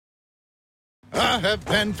I have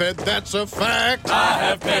PenFed, that's a fact. I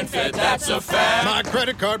have PenFed, that's a fact. My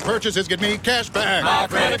credit card purchases get me cash back. My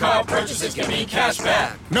credit card purchases get me cash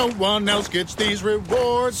back. No one else gets these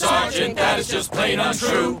rewards. Sergeant, that is just plain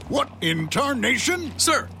untrue. What in tarnation?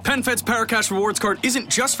 Sir, PenFed's Paracash Rewards Card isn't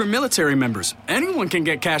just for military members. Anyone can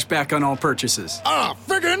get cash back on all purchases. Ah,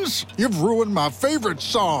 Figgins, you've ruined my favorite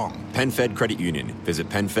song. PenFed Credit Union. Visit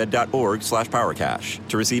PenFed.org/PowerCash.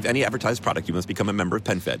 To receive any advertised product, you must become a member of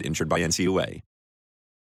PenFed, insured by NCUA.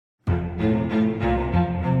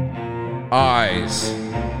 Eyes.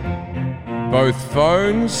 Both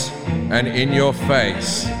phones and in your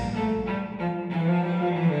face.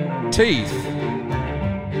 Teeth.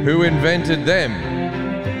 Who invented them?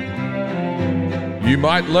 You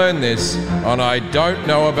might learn this on I Don't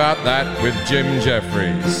Know About That with Jim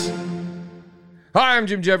Jeffries. Hi, I'm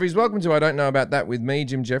Jim Jeffries. Welcome to I Don't Know About That with me,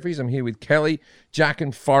 Jim Jeffries. I'm here with Kelly, Jack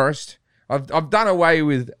and Forrest. I've done away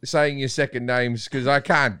with saying your second names because I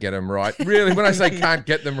can't get them right. Really, when I say can't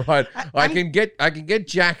get them right, I can get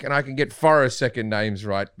Jack and I can get Forrest second names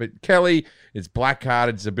right. But Kelly, it's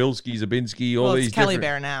Blackhearted, Zabilski, Zabinski, all these Kelly different...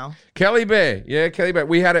 Bear now. Kelly Bear, yeah, Kelly Bear.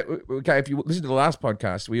 We had it. Okay, if you listen to the last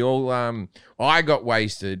podcast, we all I got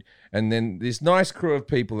wasted, and then this nice crew of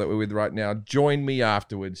people that we're with right now joined me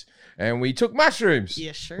afterwards, and we took mushrooms.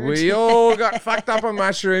 Yeah, sure. We all got fucked up on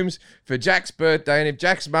mushrooms for Jack's birthday, and if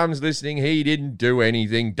Jack's mum's listening, he didn't do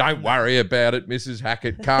anything. Don't worry about it, Mrs.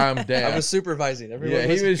 Hackett. Calm down. I was supervising. Everyone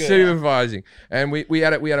he was good. supervising, and we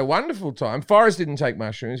had a wonderful time. Forrest didn't take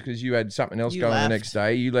mushrooms because you had something else going the next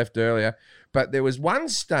day. You left earlier, but there was one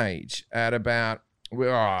stage at about 2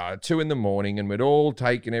 a.m, and we'd all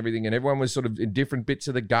taken everything, and everyone was sort of in different bits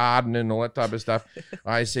of the garden and all that type of stuff.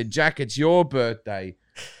 I said, Jack, it's your birthday.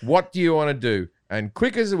 What do you want to do? And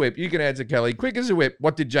quick as a whip, you can answer, Kelly. Quick as a whip,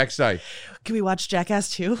 what did Jack say? Can we watch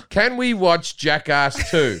Jackass 2? Can we watch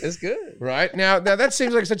Jackass 2? It's good. Right? Now that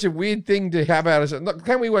seems like such a weird thing to have out of... Look,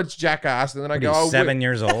 can we watch Jackass? And then I go... 7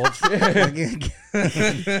 years old?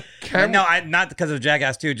 Not because of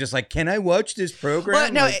Jackass 2, just like, can I watch this program?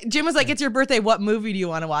 Well, no, Jim was like, it's your birthday. What movie do you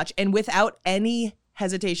want to watch? And without any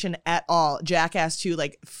hesitation at all, Jackass 2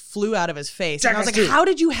 like flew out of his face. And I was like, how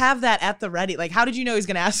did you have that at the ready? Like, how did you know he's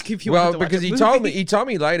going to ask if you wanted to watch because he told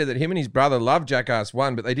me later that him and his brother loved Jackass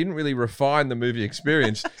 1, but they didn't really refine the movie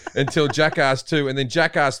experience until Jackass 2, and then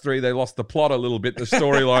Jackass 3 they lost the plot a little bit. The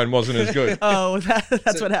storyline wasn't as good. Oh,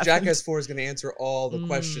 that's what happened. Jackass 4 is going to answer all the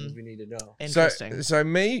questions we need to know. Interesting. So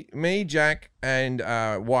me, Jack, and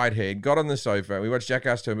Whitehead got on the sofa. We watched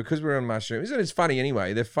Jackass 2 because we were on mushrooms. And it's funny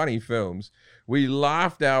anyway. They're funny films. We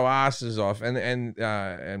laughed our asses off, and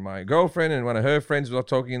my girlfriend and one of her friends were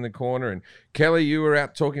talking in the corner, and Kelly, you were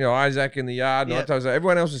out talking to Isaac in the yard, and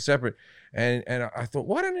everyone else was separate. And I thought,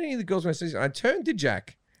 why don't any of the girls want to see this? And I turned to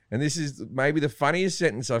Jack, and this is maybe the funniest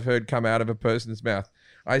sentence I've heard come out of a person's mouth.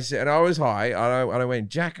 I said, and I was high, and I went,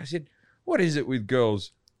 Jack, I said, what is it with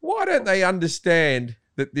girls? Why don't they understand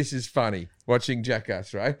that this is funny, watching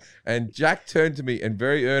Jackass, right? And Jack turned to me and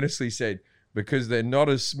very earnestly said, because they're not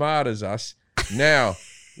as smart as us. Now,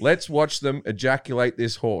 let's watch them ejaculate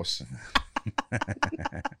this horse.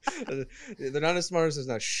 They're not as smart as us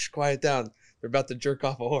now. Shh, quiet down. They're about to jerk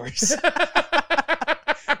off a horse.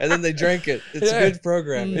 And then they drank it. It's a good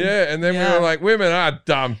program. Yeah, and then we were like, women are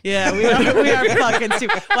dumb. Yeah, we are fucking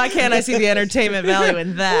stupid. Why can't I see the entertainment value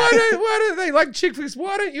in that? Why don't they like chick flicks?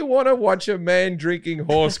 Why don't you want to watch a man drinking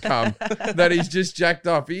horse cum that he's just jacked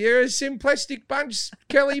off? You're a simplistic bunch,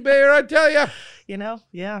 Kelly Bear, I tell you. You know,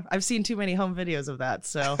 yeah. I've seen too many home videos of that,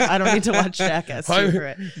 so I don't need to watch Jackass 2 for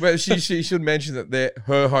it. Well, she should mention that they're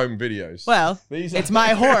her home videos. Well, it's my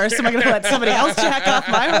horse. Am I going to let somebody else jack off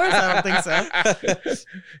my horse? I don't think so.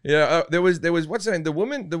 Yeah, there was what's her name? The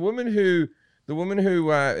woman who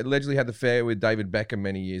allegedly had the affair with David Beckham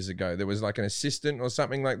many years ago. There was like an assistant or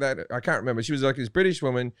something like that. I can't remember. She was like this British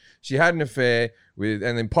woman. She had an affair with,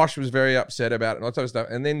 and then Posh was very upset about it and all that type of stuff.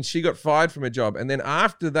 And then she got fired from her job. And then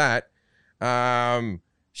after that,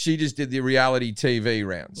 she just did the reality TV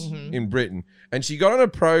rounds in Britain. And she got on a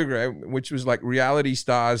program which was like Reality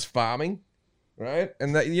Stars Farming, right?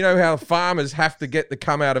 And that, you know how farmers have to get the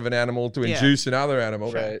cum out of an animal to induce another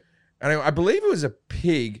animal. Right. And I believe it was a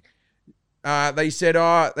pig. They said,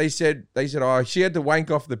 she had to wank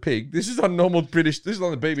off the pig. This is on normal British. This is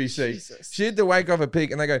on the BBC. Jesus. She had to wank off a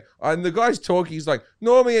pig, and they go, and the guy's talking. He's like,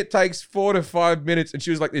 normally it takes 4 to 5 minutes, and she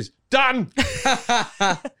was like this, done.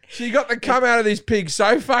 She got the cum out of this pig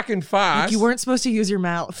so fucking fast. Like you weren't supposed to use your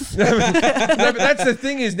mouth. No, but that's the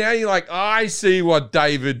thing is now you're like, I see what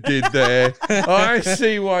David did there. I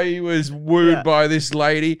see why he was wooed by this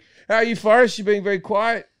lady. How are you, Forrest? You being very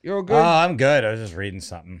quiet? You're all good? Oh, I'm good. I was just reading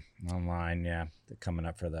something. Online, yeah. Coming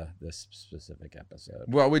up for this specific episode.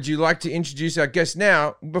 Well, would you like to introduce our guest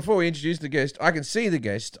now? Before we introduce the guest, I can see the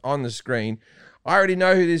guest on the screen. I already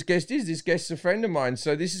know who this guest is. This guest's a friend of mine,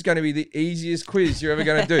 so this is going to be the easiest quiz you're ever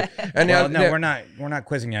going to do. And we're not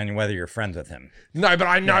quizzing you on whether you're friends with him. No, but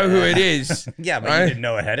I know who it is. Yeah, but you didn't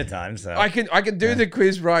know ahead of time, so I can do the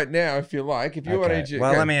quiz right now if you like. If you want to.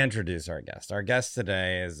 Well, let me introduce our guest. Our guest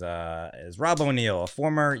today is Rob O'Neill, a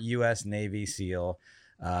former U.S. Navy SEAL.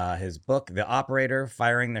 His book, The Operator: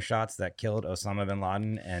 Firing the Shots That Killed Osama bin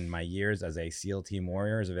Laden and My Years as a SEAL Team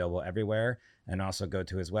Warrior, is available everywhere. And also go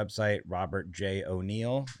to his website, Robert J.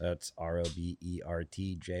 O'Neill. That's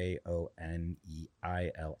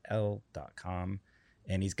RobertJOneil.com.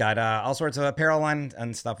 And he's got all sorts of apparel line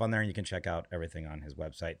and stuff on there, and you can check out everything on his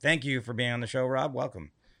website. Thank you for being on the show, Rob.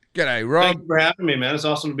 Welcome. G'day, Rob. Thank you for having me, man. It's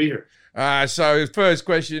awesome to be here. So first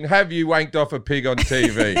question, have you wanked off a pig on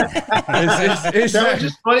TV? is that was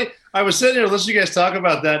just funny. I was sitting here listening to you guys talk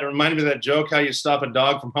about that. It reminded me of that joke, how you stop a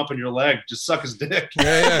dog from humping your leg. Just suck his dick.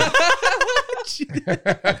 Yeah.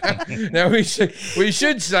 Now we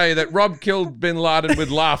should say that Rob killed bin Laden with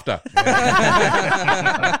laughter.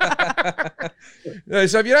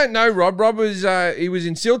 So if you don't know Rob was he was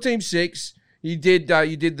in SEAL Team 6. You did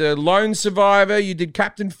the Lone Survivor. You did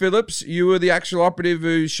Captain Phillips. You were the actual operative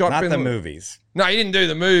who shot Not the movies. No, he didn't do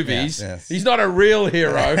the movies. Yes. He's not a real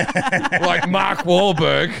hero like Mark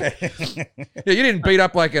Wahlberg. Yeah, you didn't beat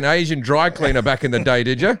up like an Asian dry cleaner back in the day,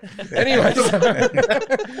 did you? Anyway,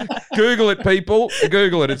 Google it, people.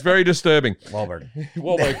 Google it. It's very disturbing. Wahlberg.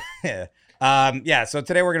 Yeah. So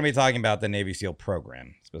today we're going to be talking about the Navy SEAL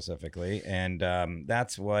program specifically, and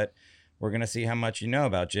that's what we're going to see how much you know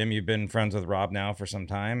about. Jim, you've been friends with Rob now for some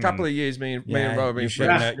time. Couple of years, me and Rob have been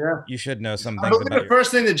friends. You should know some I things believe about the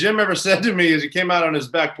first thing that Jim ever said to me is he came out on his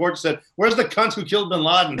back porch and said, "Where's the cunt who killed bin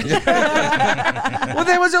Laden?" Well,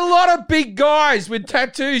 there was a lot of big guys with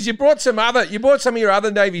tattoos. You brought some of your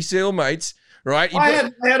other Navy SEAL mates, right? I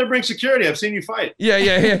had to bring security. I've seen you fight.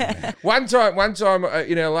 Yeah. One time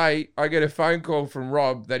in LA, I get a phone call from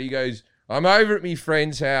Rob that he goes, "I'm over at my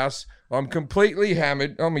friend's house. I'm completely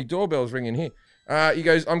hammered." Oh, my doorbell's ringing here. He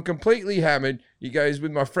goes, "I'm completely hammered." He goes,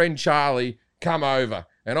 "With my friend Charlie, come over."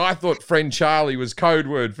 And I thought friend Charlie was code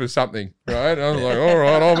word for something, right? And I was like, all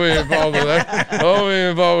right, I'll be involved with that.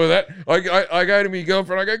 I go to my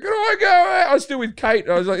girlfriend. I go, "Could I go out?" I was still with Kate.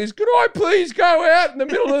 I was like, "Could I please go out in the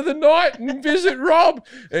middle of the night and visit Rob?"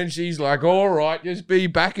 And she's like, "All right, just be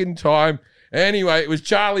back in time." Anyway, it was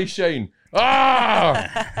Charlie Sheen.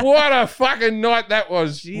 Ah, what a fucking night that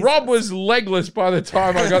was. Jesus. Rob was legless by the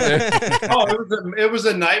time I got there. It was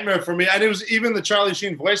a nightmare for me. And it was even the Charlie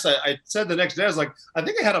Sheen voice. I said the next day, I was like, "I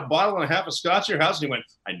think I had a bottle and a half of scotch at your house." And he went,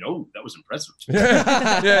 "I know, that was impressive."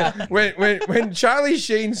 Yeah. When Charlie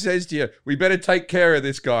Sheen says to you, "We better take care of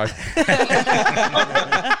this guy."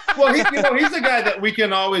 Well, he's the guy that we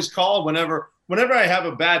can always call whenever I have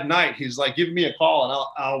a bad night. He's like, "Give me a call and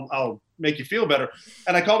I'll make you feel better."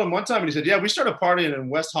 And I called him one time and he said, "Yeah, we started partying in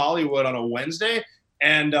West Hollywood on a Wednesday.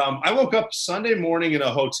 And I woke up Sunday morning in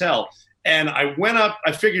a hotel and I went up.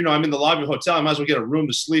 I figured, I'm in the lobby of the hotel. I might as well get a room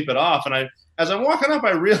to sleep it off." And as I'm walking up,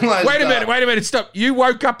 I realized. Wait a minute. Stop. You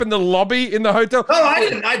woke up in the lobby in the hotel? No, I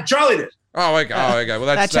didn't. Charlie did. Oh, okay. Well,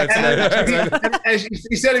 that's and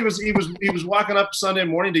he said he was walking up Sunday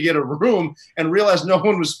morning to get a room and realized no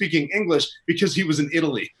one was speaking English because he was in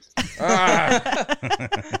Italy.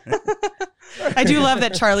 I do love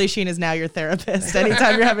that Charlie Sheen is now your therapist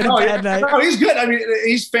anytime you're having a bad night. No, he's good. I mean,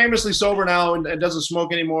 he's famomously sober now and doesn't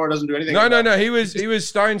smoke anymore, doesn't do anything. No. He was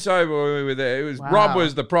stone sober when we were there. It was Rob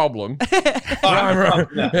was the problem.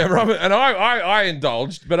 Rob, and I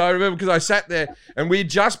indulged, but I remember because I sat there and we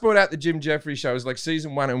just brought out the Jim Jefferies show. It was like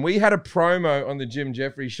season 1, and we had a promo on the Jim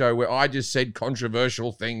Jefferies show where I just said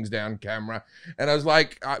controversial things down camera. And I was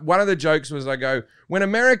like, one of the jokes was I go, "When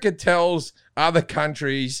America tells other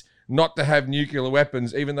countries not to have nuclear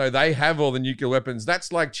weapons, even though they have all the nuclear weapons,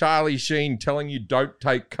 that's like Charlie Sheen telling you don't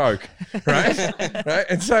take coke," right? Right?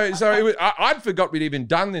 And so it was, I'd forgot we'd even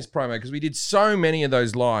done this promo because we did so many of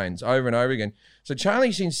those lines over and over again. So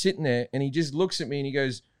Charlie Sheen's sitting there and he just looks at me and he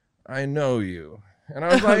goes, "I know you." And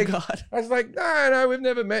I was like, God. No, we've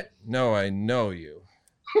never met. "No, I know you."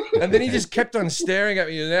 And then he just kept on staring at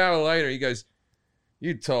me. An hour later, he goes,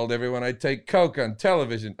 "You told everyone I'd take coke on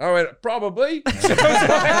television." I went, "Probably."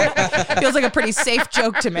 Feels like a pretty safe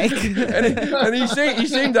joke to make. and he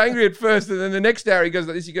seemed angry at first, and then the next hour he goes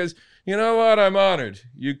like this. He goes, You know what? I'm honored.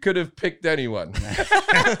 You could have picked anyone.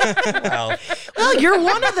 Well, You're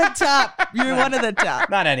one of the top. You're one of the top.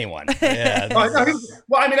 not anyone. Yeah.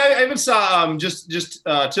 Well, I mean, I even saw just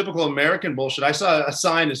typical American bullshit. I saw a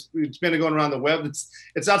sign. It's been going around the web.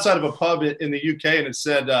 It's outside of a pub in the UK, and it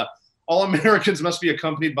said, "All Americans must be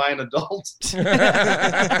accompanied by an adult."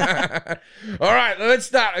 All right, let's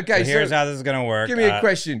start. Okay, So here's how this is going to work. give me a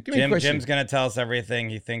question. Give me a question. Jim's going to tell us everything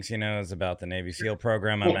he thinks he knows about the Navy SEAL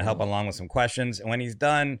program. I'm going to help along with some questions. And when he's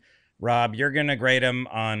done, Rob, you're going to grade him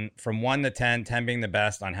from 1 to 10, 10 being the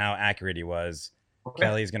best on how accurate he was. Okay.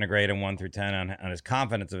 Kelly's going to grade him 1 through 10 on his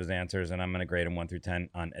confidence of his answers, and I'm going to grade him 1 through 10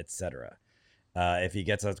 on etc. If he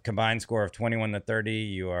gets a combined score of 21 to 30,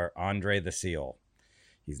 you are Andre the SEAL.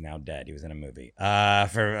 He's now dead. He was in a movie.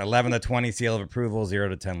 For 11 to 20, seal of approval. 0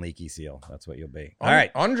 to 10, leaky seal. That's what you'll be. All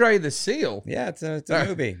right. Andre the Seal. Yeah, it's a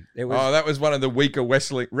movie. It was. Oh, that was one of the weaker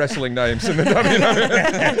wrestling names in the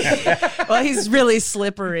WWE. Well, he's really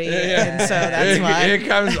slippery, and so that's why. Here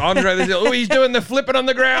comes Andre the Seal. Oh, he's doing the flipping on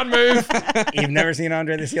the ground move. You've never seen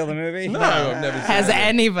Andre the Seal, the movie? No, I've never seen Has it.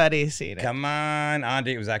 anybody seen it? Come on.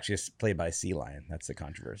 Andre was actually played by Sea Lion. That's the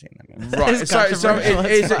controversy in that movie. Right. It's So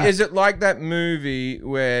controversial, is it like that movie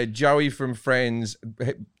where Joey from Friends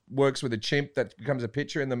works with a chimp that becomes a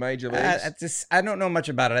pitcher in the major leagues? I don't know much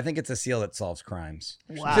about it. I think it's a seal that solves crimes.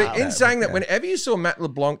 Wow. So in saying that, whenever you saw Matt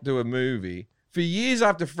LeBlanc do a movie, for years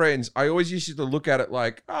after Friends, I always used to look at it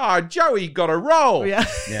like, Joey got a role. Yeah.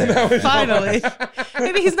 Yeah. Finally.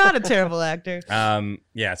 Maybe he's not a terrible actor.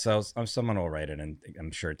 Yeah, so someone will write it and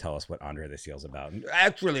I'm sure tell us what Andre the Seal's about.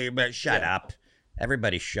 Actually, but shut up.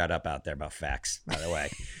 Everybody shut up out there about facts, by the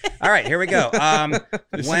way. All right, here we go.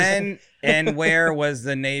 When and where was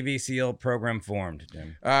the Navy SEAL program formed,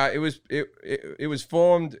 Jim? It was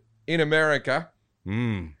formed in America.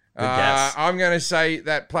 Good guess. I'm going to say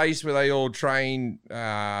that place where they all train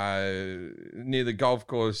near the golf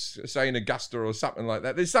course, say in Augusta or something like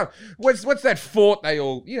that. There's some. What's that fort they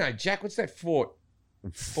all? Jack. What's that fort?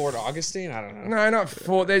 Fort Augustine? I don't know. No, not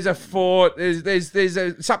fort. There's a fort. There's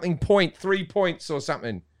a something point, 3 points or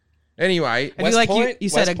something. Anyway, I feel like you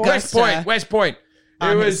said Augusta. West Point.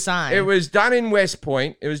 On his sign. It was done in West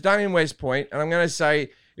Point. And I'm going to say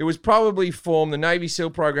it was probably formed. The Navy SEAL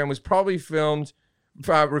program was probably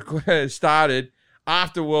started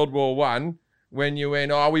after World War I, when you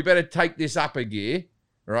went, we better take this up a gear.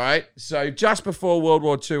 Right, so just before World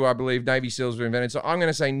War II, I believe Navy SEALs were invented. So I'm going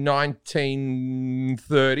to say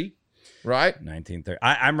 1930, right? 1930.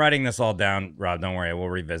 I'm writing this all down, Rob. Don't worry, we'll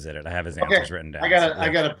revisit it. I have his answers written down. I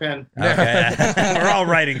got a pen. Okay. We're all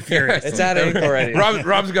writing furiously. It's out of ink already.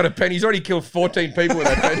 Rob's got a pen. He's already killed 14 people with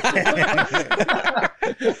that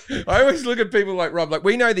pen. I always look at people like Rob. Like,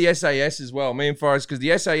 we know the SAS as well, me and Forrest, because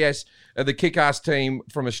the SAS are the kick-ass team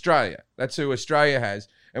from Australia. That's who Australia has.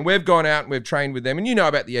 And we've gone out and we've trained with them. And you know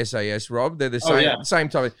about the SAS, Rob. They're the same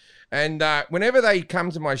type. And whenever they come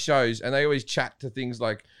to my shows and they always chat to things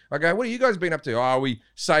like, I go, what have you guys been up to? We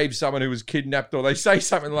saved someone who was kidnapped, or they say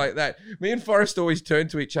something like that. Me and Forrest always turn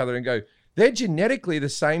to each other and go, they're genetically the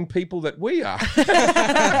same people that we are.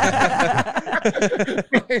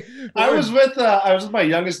 I was with my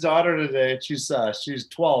youngest daughter today. She's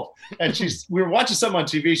 12, and we were watching something on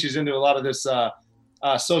TV. She's into a lot of this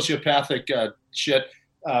sociopathic shit.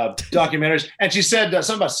 Documentaries, and she said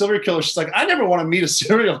something about serial killers. She's like, I never want to meet a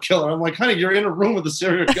serial killer. I'm like, honey, you're in a room with a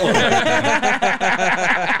serial killer.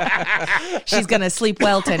 She's gonna sleep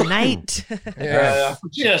well tonight. Yeah.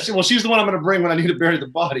 Well, she's the one I'm going to bring when I need to bury the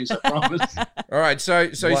bodies. I promise. All right.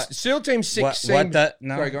 So SEAL Team 6. What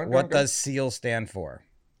does SEAL stand for?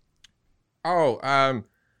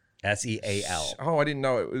 SEAL. Oh, I didn't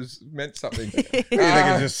know it was meant something. You think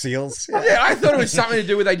it's just SEALs? Yeah, I thought it was something to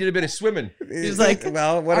do with they did a bit of swimming. He's like,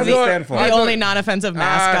 well, what does it stand for? The only non-offensive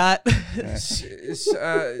mascot.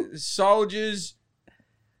 Soldiers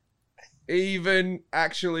even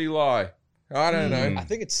actually lie. I don't know. I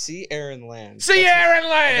think it's Sea, Air, and Land. Sea, Air, and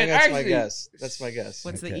Land. That's my guess. That's my guess.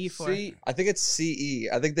 What's the E for? I think it's CE.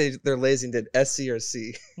 I think they're lazy and did SC or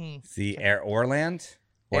C. Sea, Air, or Land?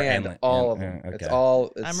 And all of them. Okay. It's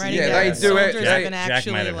all. I'm writing Yeah, down they do it. soldiers Jack even might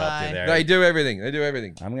actually have helped you lie. there. They do everything.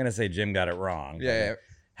 I'm going to say Jim got it wrong. Yeah.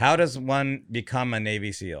 How does one become a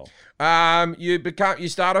Navy SEAL? You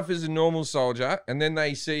start off as a normal soldier, and then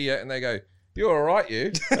they see you and they go, "You're all right,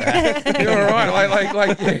 you. You're all right."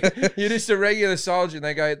 Like you're just a regular soldier, and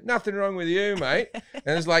they go, "Nothing wrong with you, mate."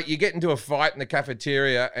 And it's like you get into a fight in the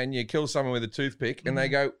cafeteria and you kill someone with a toothpick, and they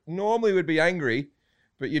go, "Normally we'd be angry,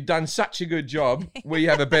 but you've done such a good job. We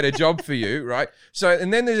have a better job for you," right? So,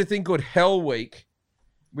 and then there's a thing called Hell Week,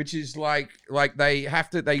 which is like they have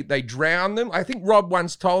to they drown them. I think Rob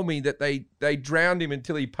once told me that they drowned him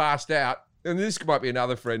until he passed out. And this might be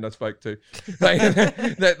another friend I spoke to.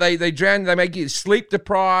 They drown. They make you sleep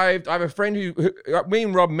deprived. I have a friend who me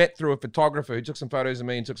and Rob met through a photographer who took some photos of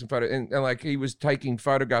me and took some photos, and like he was taking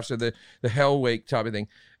photographs of the Hell Week type of thing.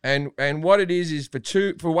 And what it is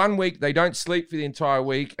for 1 week they don't sleep for the entire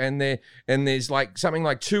week, and there's like something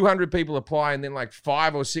like 200 people apply, and then like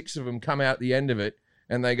 5 or 6 of them come out at the end of it,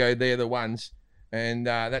 and they go, they're the ones. And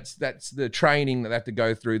that's the training that they have to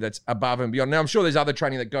go through. That's above and beyond. Now I'm sure there's other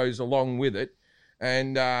training that goes along with it,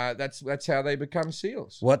 and that's how they become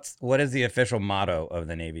SEALs. What is the official motto of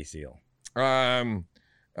the Navy SEAL? You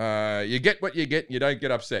get what you get. You don't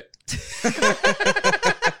get upset.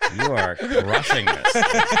 You are crushing this.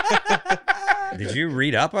 Did you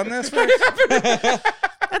read up on this first?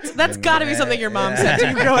 That's got to be something your mom said to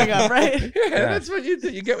you growing up, right? Yeah, that's what you do.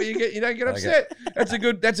 You get what you get. You don't get upset. That's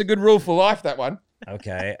a good rule for life. That one.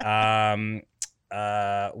 Okay.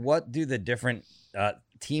 What do the different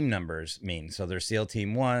team numbers mean? So there's SEAL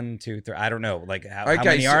Team 1, 2, 3. I don't know. Like how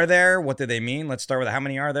many are there? What do they mean? Let's start with how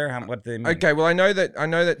many are there? What do they mean? Okay. Well, I know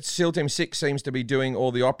that SEAL Team 6 seems to be doing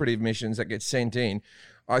all the operative missions that get sent in.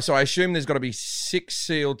 So I assume there's got to be 6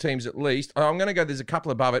 SEAL teams at least. I'm going to go. There's a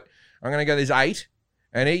couple above it. I'm going to go. There's 8.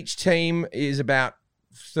 And each team is about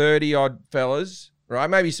 30 odd fellas, right?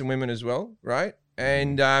 Maybe some women as well, right?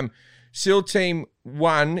 And SEAL Team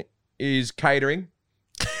 1 is catering.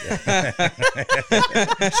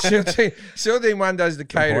 SEAL Team 1 does the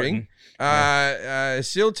catering.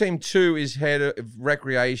 SEAL Team 2 is head of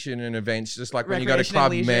recreation and events, just like when you go to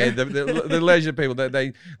Club Med, the leisure people.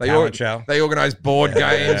 They organize board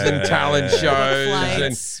games and talent shows.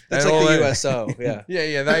 And that's like the USO. Yeah.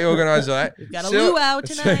 Yeah. They organize that. We've got a luau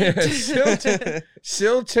tonight.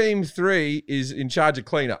 SEAL Team 3 is in charge of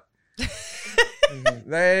cleanup.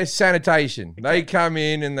 They're sanitation. They come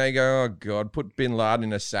in and they go, oh, God, put Bin Laden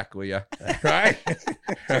in a sack, will you? Right?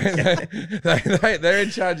 They're in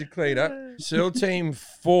charge of cleanup. SEAL Team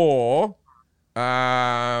 4,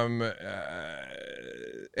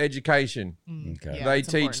 education. Okay. Yeah, They it's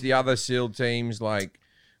teach important. the other SEAL teams, like,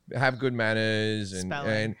 have good manners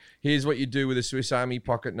and here's what you do with a Swiss Army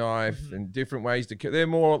pocket knife and different ways to kill. They're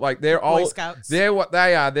more like they're Boy old. Scouts. They're what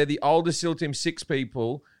they are. They're the older SEAL Team 6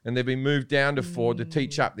 people, and they've been moved down to 4 to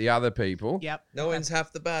teach up the other people. Yep. No one's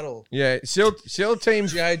half the battle. Yeah, SEAL Team.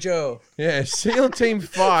 G.I. Joe. Yeah, SEAL Team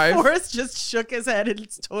 5. Forrest just shook his head in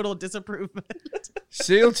total disapproval.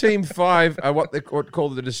 SEAL Team 5 are what they call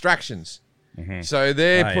the distractions. Mm-hmm. So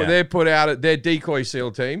they're put out at their decoy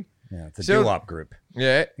SEAL team. Yeah, it's a doo-wop group.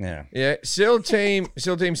 Yeah. Yeah. SEAL Team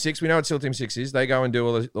 6. We know what SEAL Team 6 is. They go and do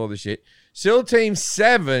all the shit. SEAL Team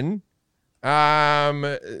 7,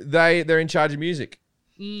 they're in charge of music.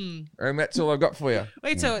 And that's all I've got for you.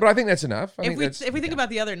 Wait, so But I think that's enough. if we think about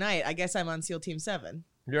the other night, I guess I'm on SEAL Team 7.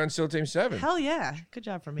 You're on SEAL Team 7. Hell yeah. Good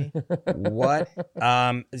job for me. What?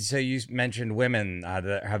 So you mentioned women.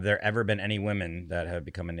 Have there ever been any women that have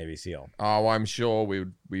become a Navy SEAL? Oh, I'm sure we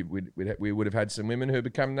would have had some women who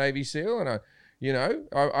become Navy SEAL, and I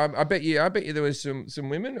bet you there was some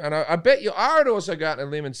women, and I bet you I would also go out on a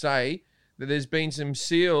limb and say that there's been some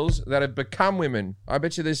SEALs that have become women. I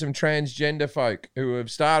bet you there's some transgender folk who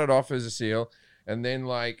have started off as a SEAL and then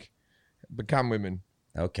like become women.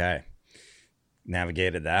 Okay.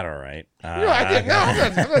 Navigated that all right. I'm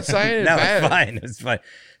not saying it's no, bad. it's fine.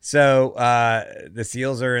 So the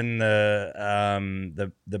SEALs are in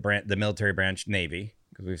the military branch Navy,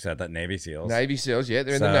 because we've said that Navy SEAls. Navy SEAls, yeah,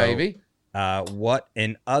 they're in the Navy. What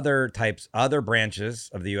in other branches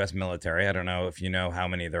of the U.S. military? I don't know if you know how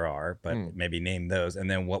many there are, but maybe name those. And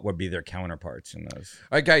then what would be their counterparts in those?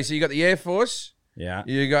 Okay, so you got the Air Force. Yeah.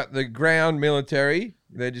 You got the ground military.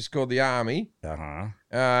 They're just called the Army.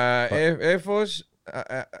 Air Force,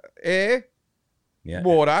 air,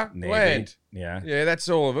 water, Navy. land. Yeah. That's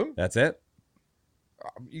all of them. That's it.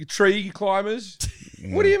 Tree climbers.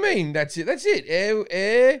 What do you mean? That's it. That's it.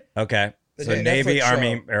 Air. Okay. So Yeah, Navy, Netflix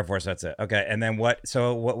Army, show. Air Force. That's it. Okay. And then what?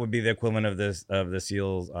 So what would be the equivalent of the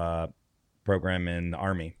SEALs program in the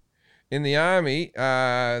Army? In the Army,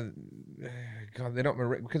 God, they're not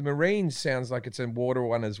because Marines sounds like it's a water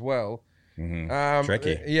one as well.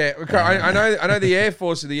 Tricky. Yeah, okay, I know the Air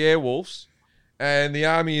Force are the Air Wolves, and the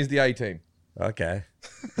Army is the A-Team. Okay.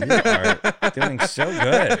 You are doing so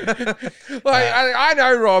good. I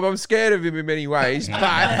know Rob. I'm scared of him in many ways,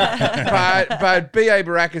 but B.A.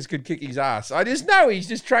 Baracus could kick his ass. I just know he's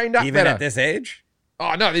just trained up Even better. at this age?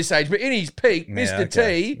 Oh, not this age, but in his peak, Mr.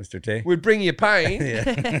 T. Mr. T. would bring you pain.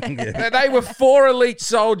 Yeah. They were 4 elite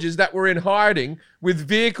soldiers that were in hiding with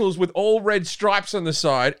vehicles with all red stripes on the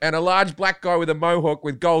side and a large black guy with a mohawk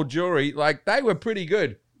with gold jewelry. Like, they were pretty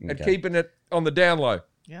good at keeping it on the down low.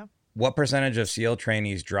 Yeah. What percentage of SEAL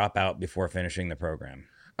trainees drop out before finishing the program?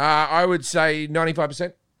 I would say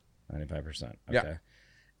 95%. 95%. Okay. Yeah.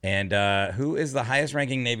 And who is the highest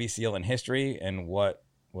ranking Navy SEAL in history, and what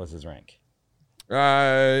was his rank?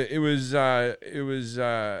 It was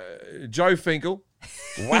Joe Finkel.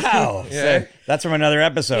 Wow. Yeah. So that's from another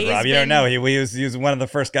episode, Rob. You don't know. He was one of the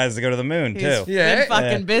first guys to go to the moon, too. Been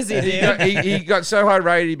fucking busy, dude. He got so high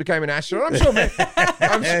rated he became an astronaut.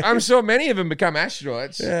 I'm sure many of them become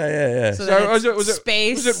astronauts. Yeah. So was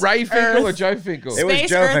space, it Ray Finkel Earth. or Joe Finkel? It was Space,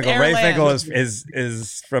 Joe Earth, Finkel. Air, Ray Land. Finkel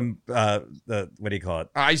is from the, what do you call it?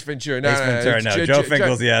 Ace Ventura. Ace Ventura. No, Joe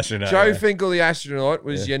Finkel's the astronaut. Joe Finkel, the astronaut,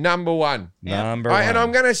 was your number one. Number one. And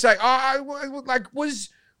I'm going to say,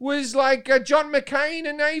 was John McCain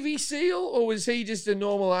a Navy SEAL, or was he just a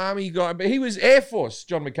normal Army guy? But he was Air Force,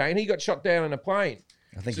 John McCain. He got shot down in a plane.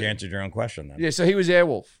 I think you answered your own question then. Yeah, so he was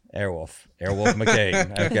Airwolf. Airwolf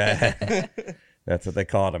McCain. Okay. That's what they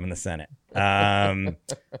called him in the Senate.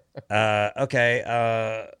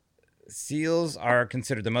 Okay. SEALs are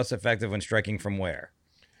considered the most effective when striking from where?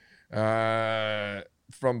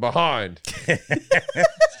 From behind.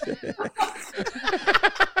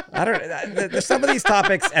 I don't. There's some of these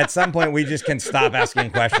topics. At some point, we just can stop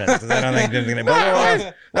asking questions because I don't think there's going to.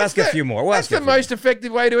 We'll ask a few more. That's the most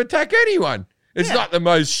effective way to attack anyone. It's not the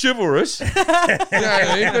most chivalrous, you know what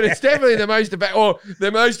I mean? But it's definitely the most effective, or the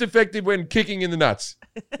most effective when kicking in the nuts.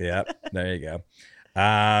 Yep. There you go.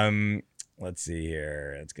 Let's see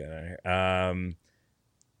here. Let's go down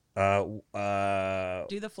here.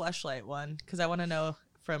 Do the fleshlight one because I want to know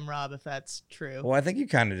from Rob if that's true. Well, I think you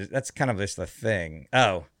that's kind of just the thing.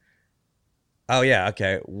 Oh yeah,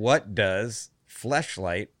 okay. What does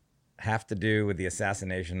fleshlight have to do with the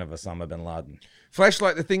assassination of Osama bin Laden?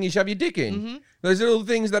 Fleshlight, the thing you shove your dick in. Mm-hmm. Those little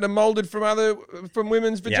things that are molded from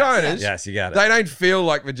women's vaginas. Yes, you got it. They don't feel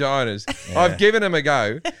like vaginas. Yeah. I've given them a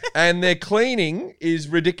go, and their cleaning is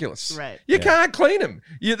ridiculous. Right. You can't clean them.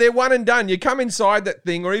 They're one and done. You come inside that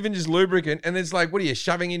thing, or even just lubricant, and it's like, what are you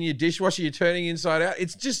shoving in your dishwasher? You're turning inside out.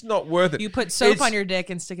 It's just not worth it. You put soap on your dick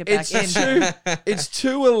and stick it back in. It's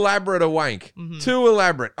too elaborate a wank. Mm-hmm. Too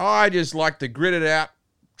elaborate. I just like to grit it out,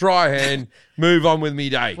 dry hand, move on with me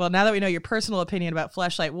day. Well, now that we know your personal opinion about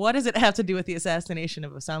fleshlight, what does it have to do with the assassination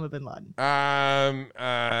of Osama bin Laden?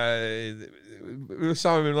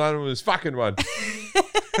 Osama bin Laden was fucking one.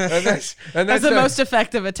 That's the most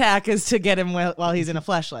effective attack is to get him while he's in a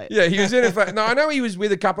fleshlight. Yeah, he was in a. No, I know he was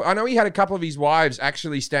with a couple. I know he had a couple of his wives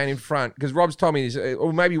actually stand in front because Rob's told me this,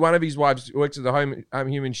 or maybe one of his wives works at the Home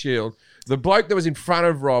Human Shield. The bloke that was in front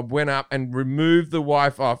of Rob went up and removed the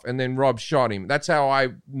wife off, and then Rob shot him. That's how I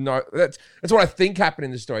know. That's what I think happened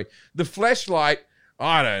in the story. The fleshlight.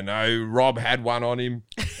 I don't know. Rob had one on him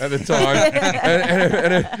at the time,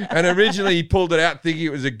 and originally he pulled it out thinking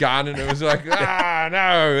it was a gun, and it was like, no,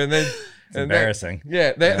 and then. It's embarrassing.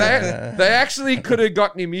 They actually could have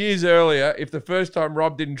gotten him years earlier if the first time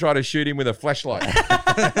Rob didn't try to shoot him with a fleshlight.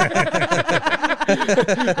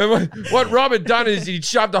 What Rob had done is he'd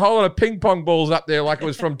shoved a whole lot of ping pong balls up there like it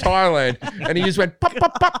was from Thailand, and he just went pop,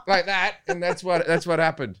 pop, pop like that, and that's what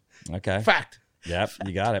happened. Okay. Fact. Yep,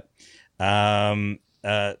 you got it.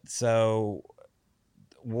 So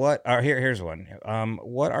what are here's one.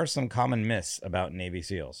 What are some common myths about Navy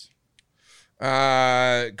SEALs?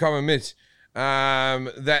 Common myths.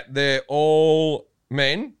 That they're all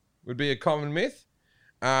men would be a common myth.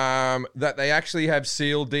 That they actually have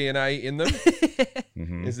SEAL DNA in them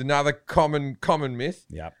is another common myth.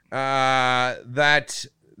 Yep. That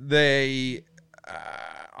they,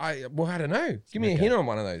 I don't know. Give me a hint on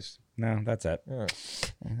one of those. No, that's it. Oh.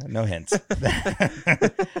 No hints.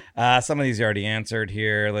 Some of these you already answered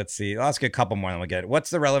here. Let's see. I'll ask you a couple more and we'll get it. What's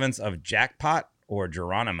the relevance of jackpot or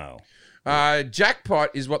Geronimo? Jackpot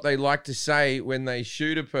is what they like to say when they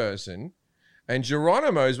shoot a person, and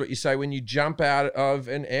Geronimo is what you say when you jump out of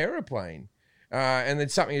an aeroplane. And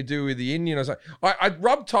it's something to do with the Indian or something.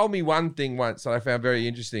 Rob told me one thing once that I found very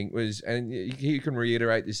interesting was, and you can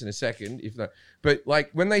reiterate this in a second, if not, but like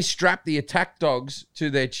when they strap the attack dogs to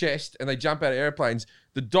their chest and they jump out of airplanes,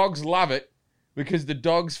 the dogs love it because the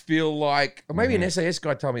dogs feel like, or maybe an SAS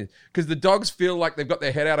guy told me, because the dogs feel like they've got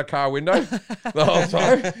their head out a car window the whole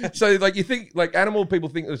time. So like you think, like animal people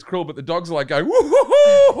think it's cruel, but the dogs are like going,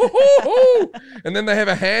 woo-hoo-hoo-hoo-hoo. And then they have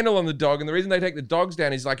a handle on the dog. And the reason they take the dogs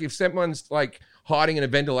down is like if someone's like hiding in a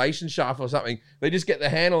ventilation shaft or something, they just get the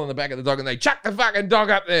handle on the back of the dog and they chuck the fucking dog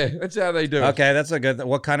up there. That's how they do it. Okay, that's a good.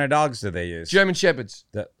 What kind of dogs do they use? German Shepherds.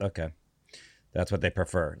 Okay. That's what they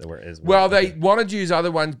prefer. Well, they wanted to use other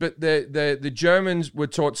ones, but the Germans were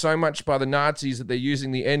taught so much by the Nazis that they're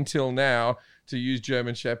using the until now to use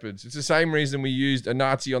German Shepherds. It's the same reason we used a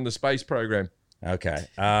Nazi on the space program. Okay.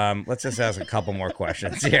 Let's just ask a couple more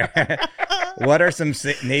questions here. What are some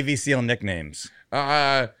Navy SEAL nicknames?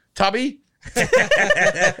 Tubby.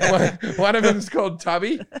 One of them's called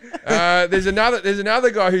Tubby. There's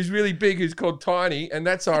another guy who's really big who's called Tiny, and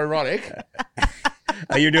that's ironic.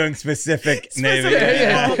 Are you doing specific Navy?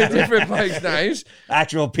 Yeah, different place names.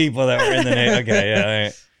 Actual people that were in the Navy. Okay,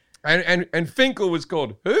 yeah. All right. And Finkel was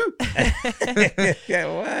called who? Yeah,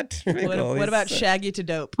 what? Finkel, what about Shaggy to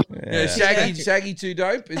Dope? Yeah, Shaggy to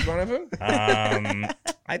Dope is one of them.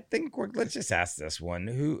 I think let's just ask this one: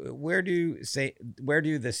 where do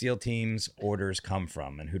the SEAL team's orders come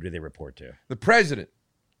from, and who do they report to? The president.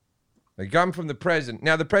 They come from the president.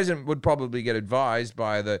 Now, the president would probably get advised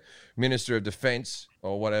by the Minister of Defense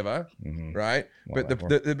or whatever, right? Well,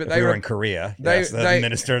 but if we were in Korea, that's the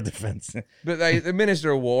Minister of Defense. But the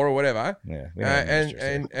Minister of War or whatever. Yeah.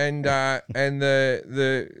 And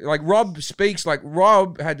the like Rob speaks, like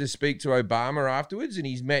Rob had to speak to Obama afterwards, and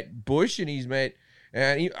he's met Bush, and he's met,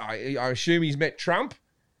 I assume he's met Trump.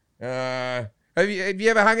 Have you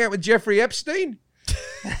ever hung out with Jeffrey Epstein?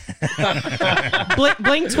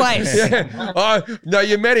 Blink twice. Yeah. No,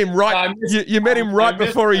 you met him right. You met him right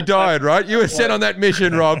before he died, right? You were sent on that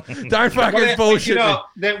mission, Rob. Don't fucking bullshit me.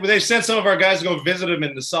 They sent some of our guys to go visit him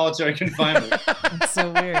in the solitary confinement. That's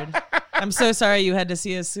so weird. I'm so sorry you had to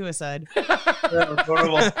see his suicide. That was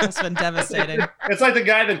horrible. It's been devastating. It's like the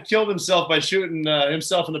guy that killed himself by shooting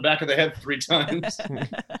himself in the back of the head 3 times.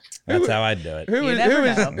 That's how I'd do it. Who was that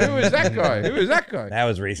guy? Who was that guy? That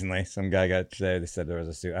was recently. Some guy they said there was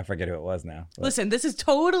a suit. I forget who it was now. But. Listen, this is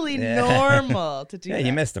totally normal to do that. Yeah,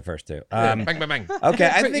 you missed the first 2. Bang, bang, bang.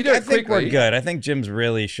 Okay, I think we're good. I think Jim's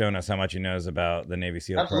really shown us how much he knows about the Navy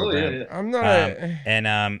SEAL program. Yeah. I'm not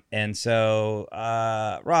and so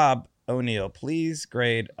Rob O'Neill, please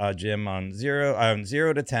grade Jim on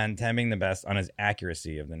 0 to 10, 10 being the best, on his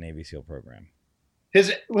accuracy of the Navy SEAL program.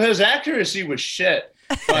 His accuracy was shit.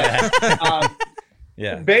 But,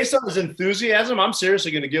 yeah. Based on his enthusiasm, I'm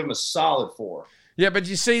seriously going to give him a solid 4. Yeah, but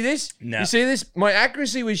you see this? No. You see this? My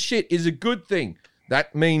accuracy with shit is a good thing.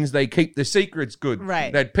 That means they keep the secrets good.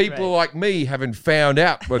 Right. That people like me haven't found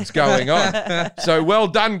out what's going on. So well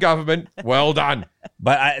done, government. Well done.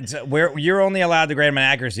 But you're only allowed to grade him on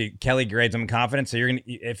accuracy. Kelly grades him confidence. So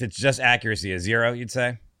if it's just accuracy, a 0, you'd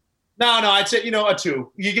say? No, I'd say a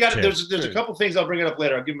 2. You got it. 2. There's a couple things I'll bring it up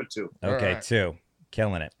later. I'll give him a 2. Okay, right. 2.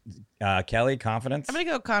 Killing it. Kelly, confidence? I'm going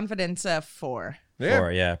to go confidence 4. Yeah.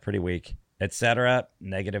 4, yeah, pretty weak. Etc.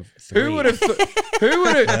 -3. Who would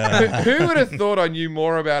have thought I knew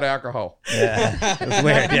more about alcohol? Yeah, it's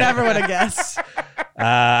weird. I Yeah. never would have guessed.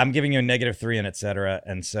 I'm giving you a -3 and etc.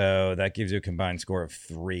 And so that gives you a combined score of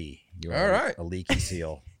 3. You are All right. a leaky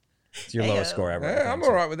seal. It's your lowest score ever. Yeah, I'm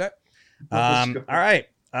all right with that. All right.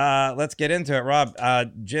 Let's get into it. Rob,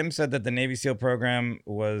 Jim said that the Navy SEAL program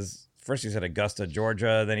was, first he said Augusta,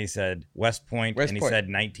 Georgia, then he said West Point, and he said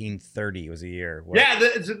 1930 was a year. Yeah,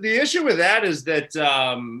 the issue with that is that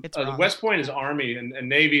West Point is Army and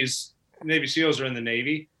Navy SEAls are in the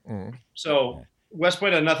Navy. Mm. So West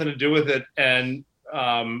Point had nothing to do with it. And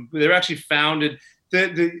they were actually founded,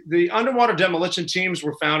 the underwater demolition teams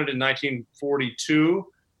were founded in 1942.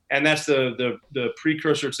 And that's the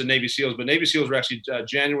precursor to Navy SEALs. But Navy SEAls were actually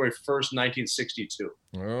January 1st, 1962.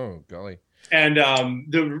 Oh, golly. And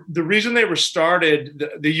the reason they were started,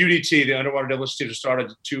 the UDT, the underwater demolition teams, were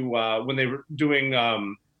started to when they were doing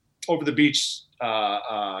over the beach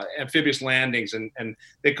amphibious landings, and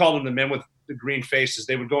they called them the men with the green faces.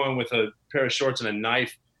 They would go in with a pair of shorts and a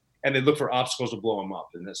knife, and they'd look for obstacles to blow them up.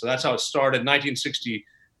 And so that's how it started.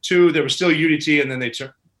 1962, there was still UDT, and then they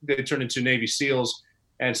turned into Navy SEALs.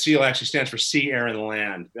 And SEAL actually stands for Sea, Air, and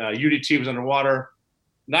Land. UDT was underwater.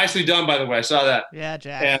 Nicely done, by the way. I saw that. Yeah,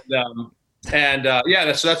 Jack. And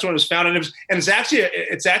that's when it was founded. And it's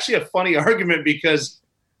actually a funny argument because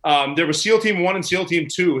there was SEAL Team 1 and SEAL Team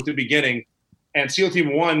 2 at the beginning. And SEAL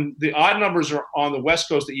Team 1, the odd numbers are on the West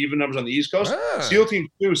Coast, the even numbers on the East Coast. SEAL Team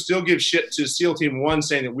 2 still gives shit to SEAL Team 1,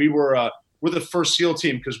 saying that we're the first SEAL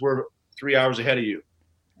team because we're 3 hours ahead of you.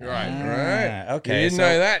 Right. Okay. You didn't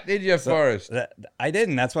know that, did you, Forrest? I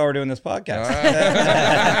didn't. That's why we're doing this podcast.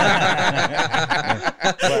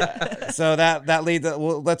 So that leads.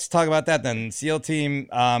 Well, let's talk about that then. SEAL team.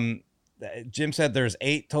 Jim said there's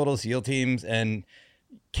 8 total SEAL teams and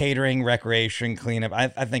catering, recreation, cleanup. I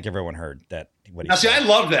think everyone heard that. Now, see, I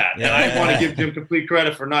love that. Yeah, and I want to give Jim complete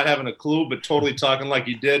credit for not having a clue, but totally talking like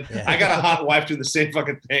he did. Yeah. I got a hot wife doing the same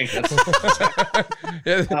fucking thing.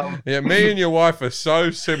 Me and your wife are so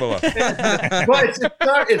similar. But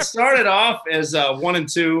it started off as 1 and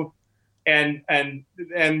 2, and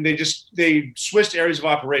they switched areas of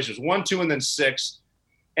operations, 1, 2, and then 6.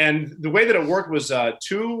 And the way that it worked was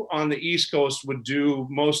 2 on the East Coast would do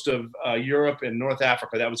most of Europe and North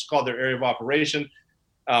Africa. That was called their area of operation.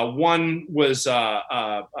 1 was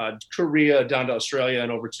Korea down to Australia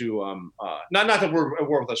and over to not that we're at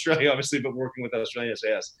war with Australia, obviously, but working with Australia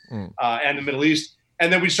SAS and the Middle East.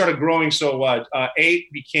 And then we started growing. So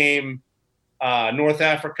 8 became North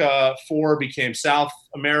Africa, 4 became South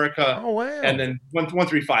America. Oh wow! And then 1,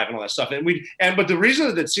 3, 5, and all that stuff. But the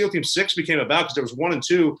reason that SEAL Team 6 became about, because there was 1 and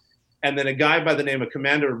 2, and then a guy by the name of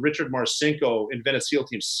Commander Richard Marcinko invented SEAL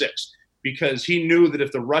Team 6. Because he knew that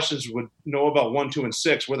if the Russians would know about 1, 2, and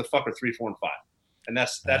 6, where the fuck are 3, 4, and 5? And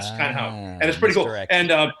that's kind of how. And it's pretty cool. Direct.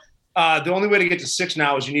 And the only way to get to 6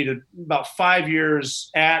 now is you need about 5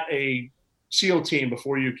 years at a SEAL team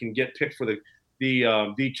before you can get picked for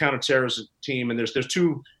the counterterrorism team. And there's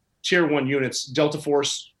 2 Tier 1 units: Delta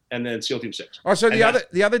Force and then SEAL Team 6. Oh, so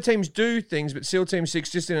the other teams do things, but SEAL Team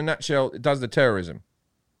 6, just in a nutshell, does the terrorism.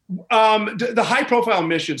 The high-profile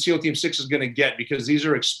mission SEAL Team 6 is going to get, because these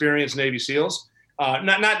are experienced Navy SEALs. Not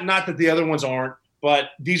that the other ones aren't, but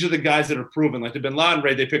these are the guys that are proven. Like the Bin Laden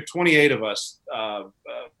raid, they picked 28 of us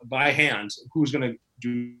by hand. Who's going to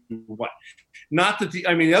do what? Not that the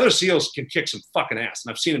other SEALs can kick some fucking ass,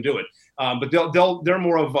 and I've seen them do it. But they're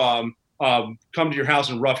more of come to your house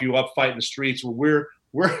and rough you up, fight in the streets. Where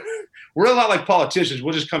we're a lot like politicians.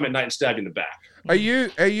 We'll just come at night and stab you in the back. Are you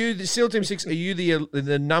the SEAL Team 6? Are you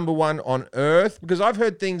the number one on Earth? Because I've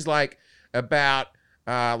heard things about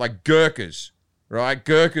Gurkhas, right?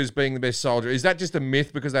 Gurkhas being the best soldier. Is that just a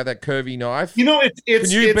myth because they have that curvy knife? Can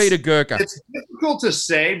you beat a Gurkha? It's difficult to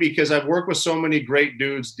say because I've worked with so many great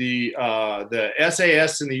dudes. The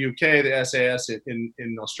SAS in the UK, the SAS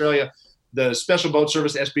in Australia, the Special Boat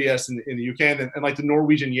Service SBS in the UK, and like the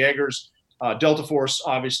Norwegian Jaegers. Delta Force,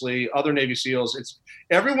 obviously, other Navy SEALs.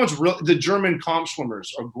 Everyone's real. The German comp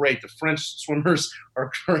swimmers are great. The French swimmers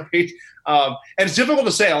are great. And it's difficult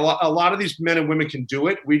to say. A lot of these men and women can do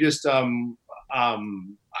it. We just, I'm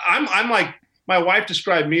like, my wife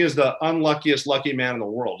described me as the unluckiest lucky man in the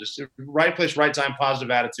world. Just right place, right time, positive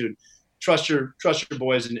attitude. Trust your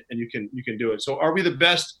boys, and you can do it. So, are we the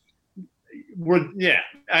best?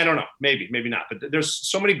 I don't know. Maybe not. But there's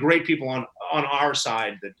so many great people on our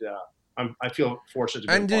side that. I feel fortunate to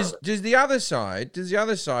be and a part of it. Does the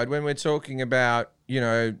other side, when we're talking about,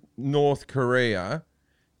 North Korea,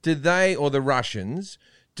 or the Russians,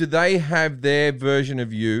 do they have their version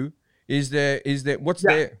of you? Is there what's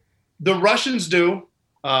their? The Russians do.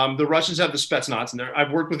 The Russians have the Spetsnaz, and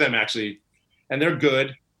I've worked with them actually, and they're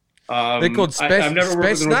good. They're called I've never worked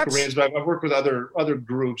with the North Koreans, but I've worked with other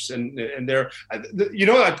groups, and they're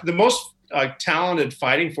the most talented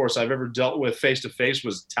fighting force I've ever dealt with face to face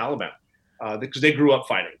was Taliban. Because they grew up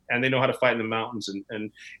fighting and they know how to fight in the mountains,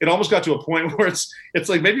 and it almost got to a point where it's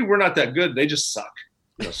like maybe we're not that good, they just suck,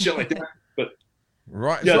 shit like that. But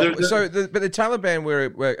right, yeah. But the Taliban were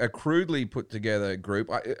a crudely put together group.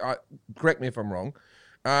 I correct me if I'm wrong.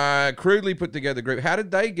 Crudely put together group. How did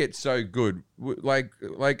they get so good? Like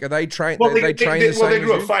are they trained? Well, they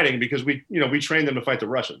grew up fighting because we trained them to fight the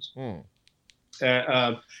Russians.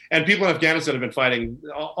 And people in Afghanistan have been fighting.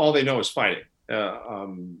 All they know is fighting.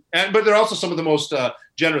 But they're also some of the most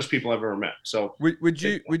generous people I've ever met. So would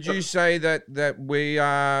you say that we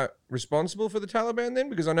are responsible for the Taliban then?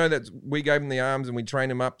 Because I know that we gave them the arms and we trained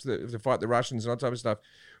them up to fight the Russians and that type of stuff.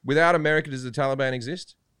 Without America, does the Taliban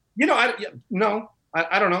exist? I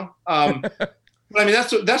don't know. But I mean,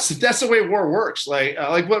 that's the way war works. Like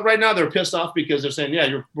what right now they're pissed off because they're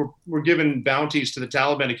saying, we're giving bounties to the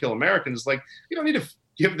Taliban to kill Americans. Like, you don't need to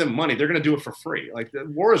give them money. They're going to do it for free. Like, the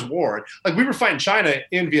war is war. Like, we were fighting China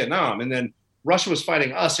in Vietnam, and then Russia was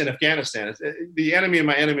fighting us in Afghanistan. It's the enemy of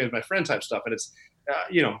my enemy is my friend type stuff. And it's, at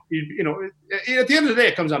the end of the day,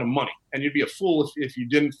 it comes down to money. And you'd be a fool if you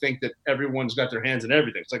didn't think that everyone's got their hands in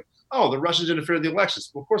everything. It's like, oh, the Russians interfered in the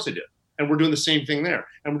elections. Well, of course they did. And we're doing the same thing there.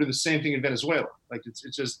 And we're doing the same thing in Venezuela. Like, it's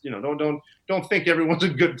just, don't think everyone's a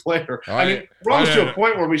good player. I mean, we're almost to a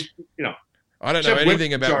point where we, I don't know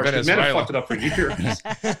anything about Venezuela. Men have fucked it up for years.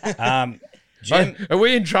 Jim, Are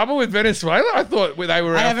we in trouble with Venezuela? I thought they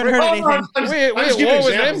were. I haven't heard anything. We're I'm just at giving war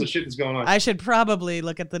with examples them. of shit that's going on. I should probably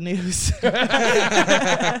look at the news.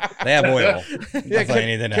 they have oil. That's all you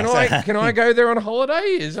need to know. Can I go there on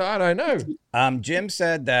holiday? I don't know. Jim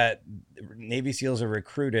said that Navy SEALs are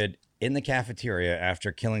recruited in the cafeteria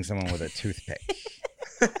after killing someone with a toothpick.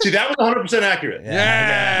 See, that was 100% accurate.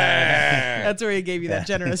 Yeah. That's where he gave you that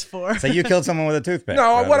generous 4. So you killed someone with a toothpick.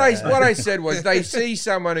 No, what I said was they see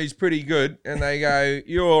someone who's pretty good and they go,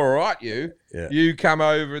 "You're all right, you. Yeah. You come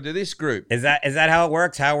over to this group." Is that how it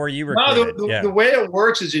works? How were you No, recruited? the way it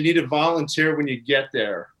works is you need to volunteer when you get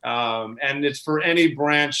there, and it's for any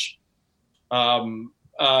branch. To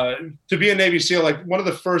be a Navy SEAL, like one of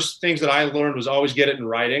the first things that I learned was always get it in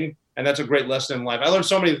writing. And that's a great lesson in life. I learned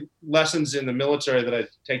so many lessons in the military that I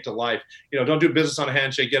take to life. Don't do business on a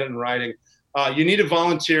handshake, get it in writing. You need to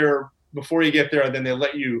volunteer before you get there, and then they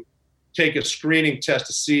let you take a screening test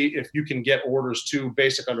to see if you can get orders to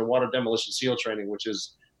basic underwater demolition SEAL training, which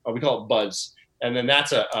is, we call it BUDS. And then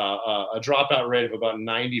that's a dropout rate of about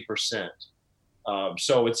 90%.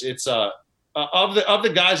 So it's of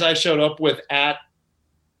the guys I showed up with at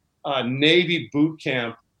Navy boot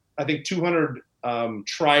camp, I think 200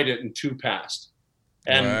 tried it and 2 passed.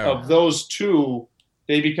 And of those 2,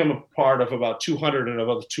 they become a part of about 200, and of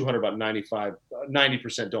those 200, about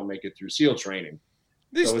 90% don't make it through SEAL training.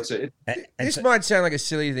 This might sound like a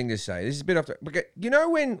silly thing to say. This is a bit off the,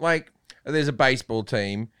 when like there's a baseball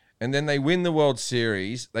team and then they win the World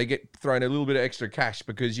Series, they get thrown a little bit of extra cash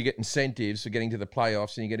because you get incentives for getting to the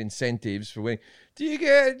playoffs and you get incentives for winning. Do you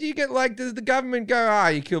get like, does the government go,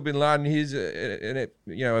 you killed Bin Laden, here's a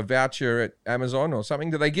voucher at Amazon or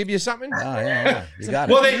something? Do they give you something? Oh, yeah. You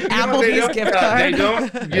got it. Well, Applebee's gift card. They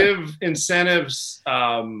don't give incentives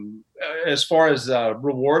as far as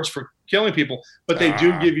rewards for killing people, but they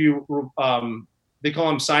do give you, they call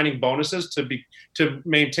them signing bonuses to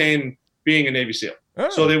maintain being a Navy SEAL. Oh.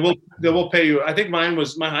 So they will pay you. I think my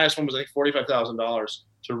highest one was like $45,000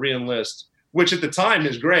 to re-enlist, which at the time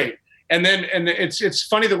is great. And then it's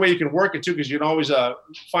funny the way you can work it too, because you can always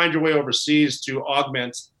find your way overseas to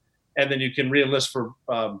augment, and then you can re-enlist for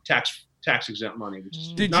tax exempt money, which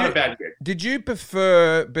is not a bad gig. Did you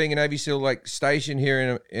prefer being a Navy SEAL like stationed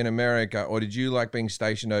here in America, or did you like being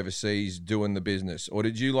stationed overseas doing the business, or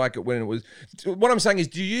did you like it when it was? What I'm saying is,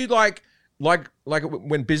 do you like it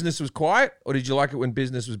when business was quiet, or did you like it when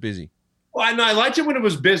business was busy? Well, I liked it when it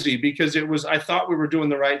was busy because I thought we were doing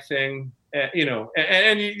the right thing,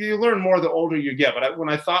 and you learn more the older you get. But when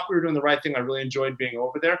I thought we were doing the right thing, I really enjoyed being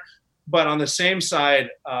over there. But on the same side,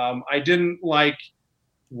 I didn't like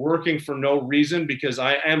working for no reason, because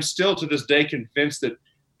I am still to this day convinced that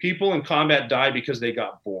people in combat die because they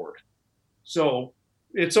got bored. So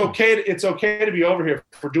it's okay to be over here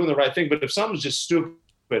for doing the right thing. But if something's just stupid,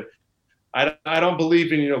 I don't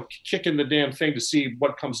believe in, kicking the damn thing to see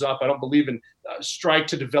what comes up. I don't believe in strike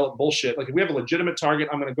to develop bullshit. Like if we have a legitimate target,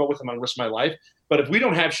 I'm going to go with them. I'm going to risk my life. But if we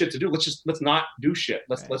don't have shit to do, let's not do shit.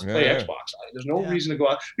 Let's play Xbox. There's no reason to go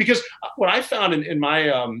out, because what I found in my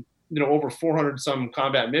over 400 some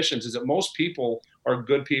combat missions is that most people are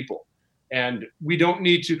good people, and we don't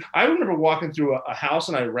need to. I remember walking through a house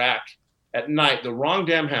in Iraq at night, the wrong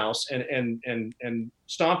damn house, and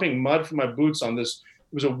stomping mud from my boots on this.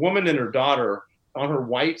 It was a woman and her daughter on her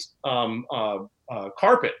white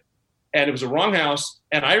carpet, and it was the wrong house.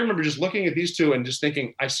 And I remember just looking at these two and just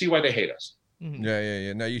thinking, I see why they hate us. Mm-hmm.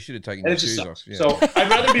 Yeah. No, you should have taken your shoes off. Yeah. So I'd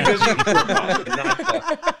rather be busy than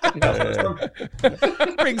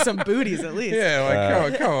not. Bring some booties at least.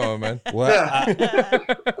 Yeah, come on, man.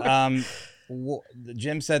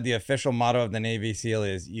 Jim said the official motto of the Navy SEAL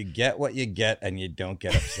is "You get what you get, and you don't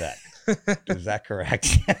get upset." Is that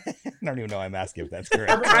correct? I don't even know. I'm asking if that's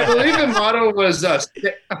correct. I believe the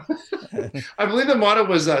motto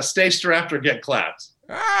was "Stay strapped or get clapped."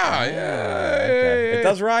 Okay. It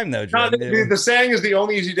does rhyme though. Jim. No, the saying is the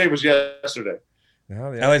only easy day was yesterday.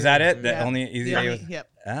 Oh, is that it? The only easy day was. Yep.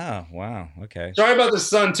 Oh, wow. Okay. Sorry about the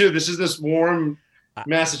sun too. This is this warm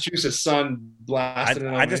Massachusetts sun blasting.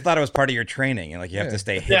 I just thought it was part of your training, and like you have to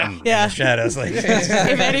stay hidden in the shadows. Like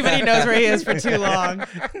if anybody knows where he is for too long.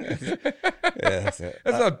 That's it.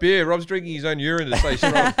 That's not beer. Rob's drinking his own urine to stay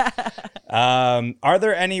strong. Are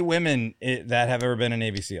there any women that have ever been a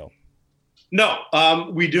Navy SEAL? No,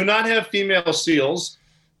 we do not have female SEALs,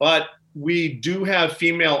 but we do have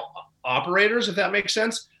female operators, if that makes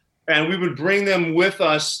sense. And we would bring them with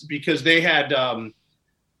us because they had, I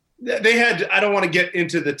don't want to get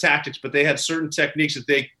into the tactics, but they had certain techniques that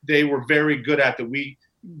they were very good at that we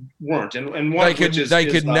weren't. And one they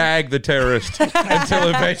could nag the terrorist until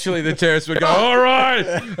eventually the terrorist would go, all right,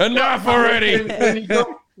 enough already.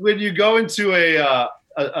 when you go into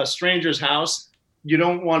a stranger's house, you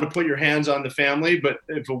don't want to put your hands on the family, but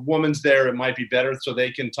if a woman's there, it might be better so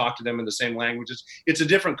they can talk to them in the same languages. It's a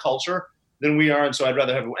different culture than we are, and so I'd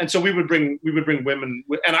rather have. And so we would bring women,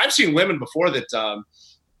 and I've seen women before that,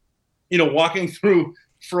 walking through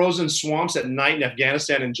frozen swamps at night in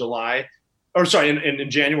Afghanistan in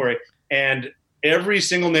January, and every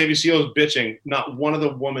single Navy SEAL is bitching. Not one of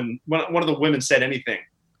the women said anything.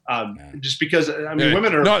 Just because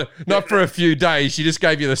women are not for a few days. She just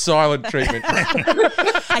gave you the silent treatment.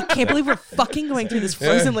 I can't believe we're fucking going through this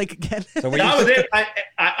frozen lake again. So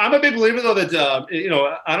I'm a big believer though that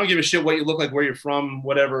I don't give a shit what you look like, where you're from,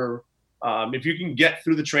 whatever. If you can get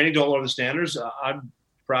through the training, don't lower the standards. I'm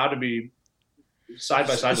proud to be side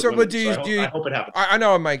by side with women. I hope it happens. I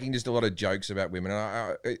know I'm making just a lot of jokes about women,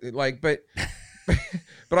 but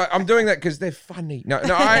I'm doing that because they're funny.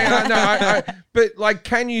 But like,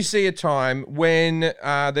 can you see a time when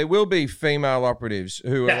there will be female operatives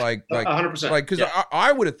who are like 100%? Like, because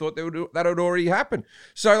I would have thought that would already happen.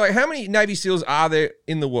 So, like, how many Navy SEAls are there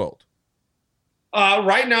in the world?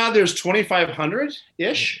 Right now, there's 2,500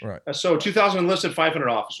 ish. Right. So 2,000 enlisted, 500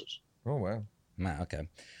 officers. Oh wow. Okay.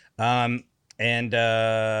 And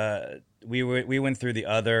we went through the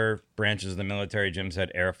other branches of the military. Jim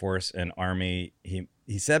said Air Force and Army. He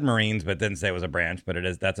said Marines, but didn't say it was a branch. But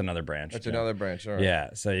that's another branch. That's another branch. All right. Yeah.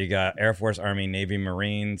 So you got Air Force, Army, Navy,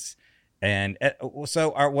 Marines, and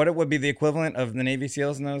so what would be the equivalent of the Navy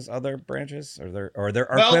SEALs in those other branches? Are there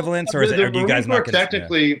equivalents, or are you guys not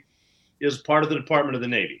technically is part of the Department of the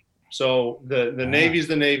Navy? So the Navy is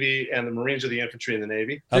the Navy, and the Marines are the infantry in the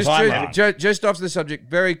Navy. Just off the subject,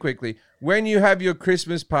 very quickly, when you have your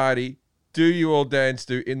Christmas party, do you all dance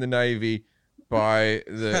to "In the Navy" by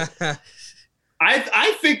the?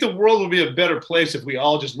 I think the world would be a better place if we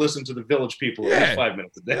all just listened to the Village People at least 5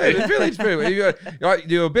 minutes a day. Yeah, the Village People. You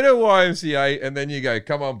do a bit of YMCA, and then you go,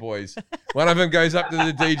 "Come on, boys." One of them goes up to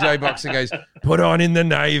the DJ box and goes, "Put on In the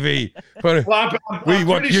Navy." I'm we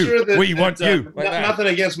want you. Sure we want you. Like nothing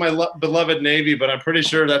against my beloved Navy, but I'm pretty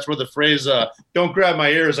sure that's where the phrase "Don't grab my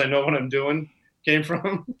ears, I know what I'm doing" came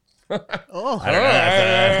from. I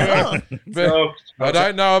don't know. I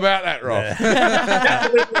don't know about that, Rob.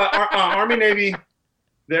 Army, Navy,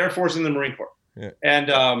 the Air Force, and the Marine Corps. Yeah.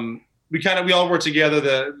 And we all work together.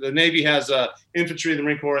 The Navy has infantry, the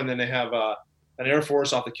Marine Corps, and then they have an Air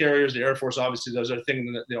Force off the carriers. The Air Force obviously does their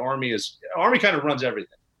thing. The Army kind of runs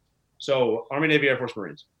everything. So Army, Navy, Air Force,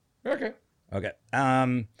 Marines. Okay.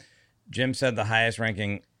 Jim said the highest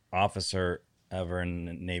ranking officer ever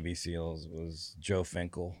in Navy SEALs was Joe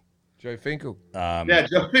Finkel. Joe Finkel.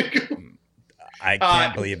 Joe Finkel. I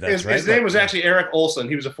can't believe that's right. His name was actually Eric Olson.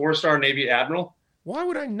 He was a 4-star Navy admiral. Why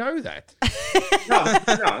would I know that? No,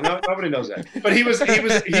 nobody knows that. But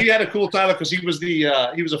he had a cool title because he was a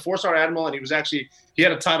 4-star admiral, and he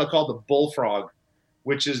had a title called the Bullfrog,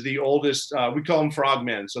 which is the oldest. We call him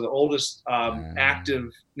Frogman. So the oldest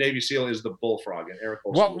active Navy SEAL is the Bullfrog, and Eric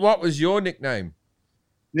Olson. What was your nickname?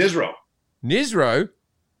 Nizro. Nizro.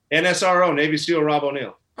 NSRO, Navy SEAL Rob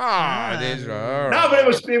O'Neill. Nizro. No, but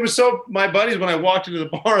it was so my buddies, when I walked into the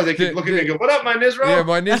bar, they could look at me and go, "What up, my Nizro?" Yeah,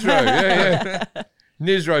 my Nizro. Yeah.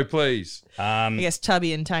 Nizro, please. I guess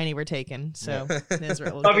Tubby and Tiny were taken, so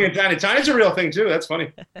Nizro. Tubby and Tiny. Tiny's a real thing too. That's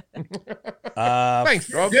funny.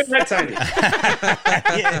 Thanks, Rob. Good met Tiny.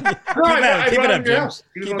 Keep it up, Jim.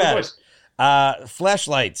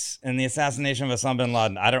 Fleshlights and the assassination of Osama bin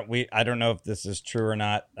Laden. I don't know if this is true or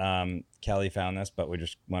not. Kelly found this, but we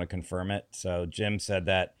just want to confirm it. So Jim said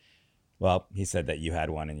that. Well, he said that you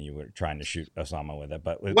had one and you were trying to shoot Osama with it.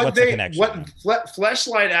 But what's the connection?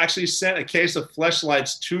 Fleshlight actually sent a case of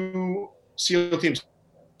fleshlights to SEAL Team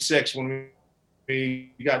 6 when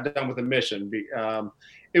we got done with the mission.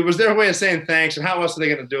 It was their way of saying thanks, and how else are they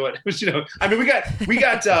going to do it? It was, we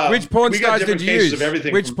got which porn stars did you use? Of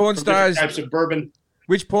everything. Which porn stars? Types of bourbon.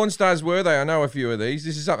 Which porn stars were they? I know a few of these.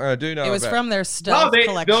 This is something I do know. It was about. from their stealth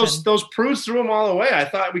collection. Those prudes threw them all away. I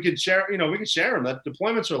thought we could share. We could share them. The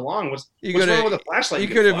deployments are long. What's wrong with a flashlight? You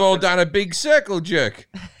could have all done a big circle jerk.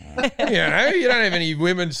 You don't have any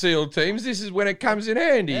women SEAL teams. This is when it comes in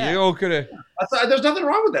handy. Yeah. You all could have. There's nothing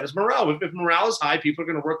wrong with that. It's morale. If morale is high, people are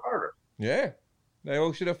going to work harder. Yeah. They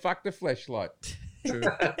all should have fucked the fleshlight. True.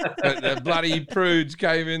 But the bloody prudes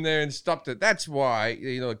came in there and stopped it. That's why,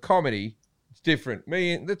 comedy, it's different.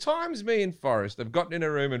 Me and Forrest have gotten in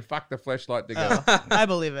a room and fucked the fleshlight together. Oh, I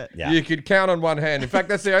believe it. Yeah. You could count on one hand. In fact,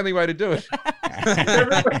 that's the only way to do it.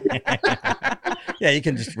 Yeah, you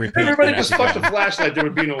can just repeat. Everybody just fucked the flashlight. There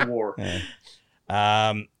would be no war.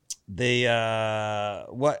 Yeah.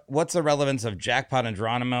 What's the relevance of jackpot and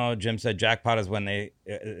Geronimo? Jim said jackpot is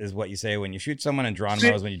what you say when you shoot someone, and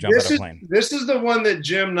Geronimo is when you jump out of a plane. This is the one that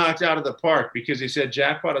Jim knocked out of the park because he said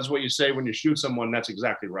jackpot is what you say when you shoot someone. That's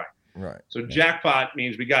exactly right. Right. So jackpot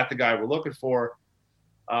means we got the guy we're looking for.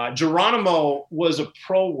 Geronimo was a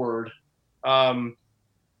pro word.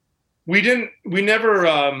 We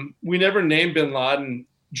never named Bin Laden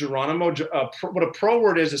Geronimo. What a pro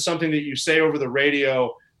word is something that you say over the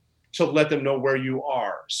radio to let them know where you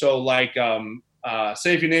are. So like,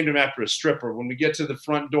 say if you named him after a stripper, when we get to the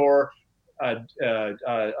front door,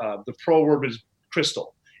 the pro word is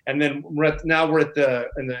Crystal. And then we're in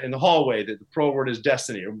the hallway, the pro word is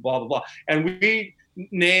Destiny, or blah, blah, blah. And we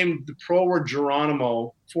named the pro word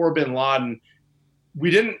Geronimo for Bin Laden.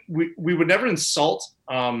 We would never insult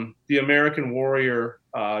the American warrior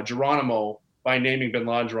Geronimo by naming Bin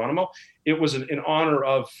Laden Geronimo. It was in honor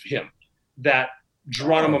of him. That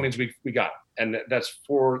Geronimo means we got him. And that's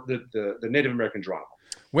for the Native American Geronimo.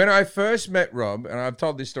 When I first met Rob, and I've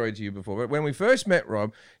told this story to you before, but when we first met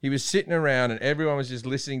Rob, he was sitting around and everyone was just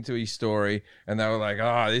listening to his story and they were like,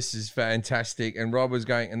 oh, this is fantastic. And Rob was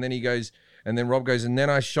going, and then he goes, and then Rob goes, and then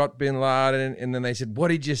I shot Bin Laden. And then they said, what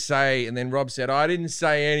did you say? And then Rob said, I didn't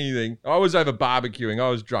say anything. I was over barbecuing. I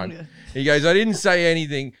was drunk. He goes, I didn't say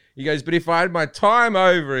anything. He goes, but if I had my time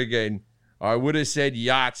over again, I would have said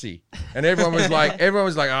Yahtzee. And everyone was like,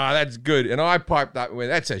 oh, that's good. And I piped up with,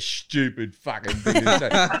 that's a stupid fucking thing to say.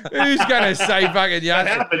 Who's going to say fucking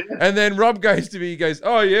Yahtzee? And then Rob goes to me, he goes,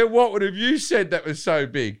 oh yeah, what would have you said that was so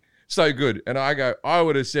big, so good? And I go, I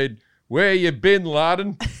would have said, where you Bin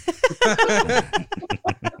Laden?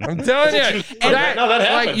 I'm telling you, that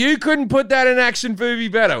like you couldn't put that in action movie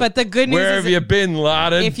better. But the good news where is, have you Bin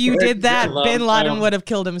Laden? if you did that, Bin Laden would have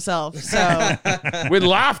killed himself. So with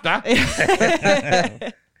laughter.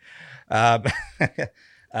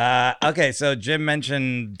 Okay, so Jim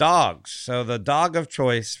mentioned dogs. So the dog of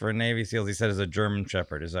choice for Navy SEALs, he said, is a German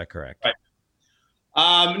Shepherd. Is that correct? Right.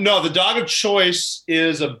 No, the dog of choice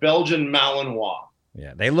is a Belgian Malinois.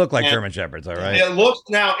 Yeah, they look like German Shepherds, all right? It looks,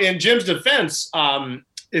 now, in Jim's defense,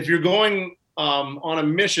 if you're going on a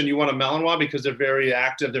mission, you want a Malinois because they're very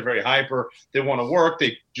active, they're very hyper, they want to work,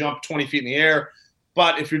 they jump 20 feet in the air.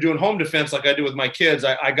 But if you're doing home defense like I do with my kids,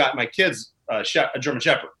 I got my kids a German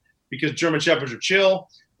Shepherd because German Shepherds are chill,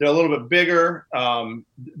 they're a little bit bigger,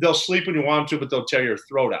 they'll sleep when you want them to, but they'll tear your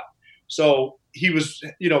throat out. So he was,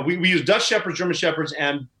 we use Dutch Shepherds, German Shepherds,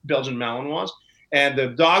 and Belgian Malinois. And the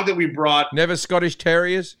dog that we brought... Never Scottish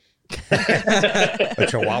Terriers? A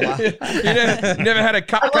Chihuahua? You never had a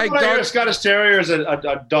cupcake dog? A Scottish Terrier is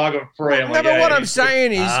a dog of prey. What I'm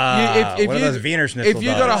saying is, if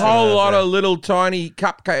you got a whole lot of little tiny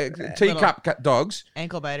teacup dogs,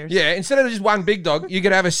 ankle biters. Yeah, instead of just one big dog, you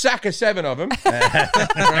could have a sack of 7 of them,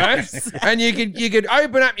 right? And you could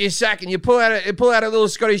open up your sack and you pull out a little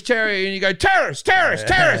Scottish Terrier and you go terrorist,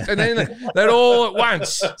 and then they're all at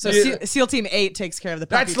once. So SEAL Team 8 takes care of the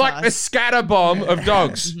puppy That's like the scatter bomb of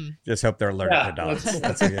dogs. Just hope they're allergic to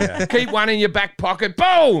dogs. Keep one in your back pocket.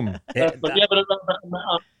 Boom. But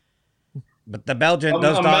the Belgian,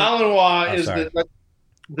 those dogs. Malinois is the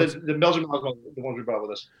Belgian Malinois, the ones we brought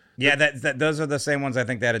with us. Yeah, those are the same ones I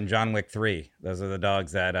think they had in John Wick 3. Those are the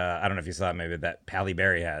dogs that I don't know if you saw it, maybe that Halle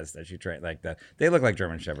Berry has that she trained like that. They look like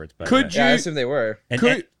German Shepherds, but I assume they were.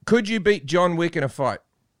 Could you beat John Wick in a fight?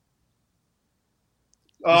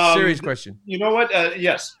 Serious question. You know what?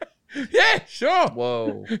 Yes. Yeah, sure.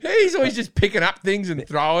 Whoa. He's always just picking up things and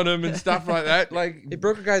throwing them and stuff like that. Like he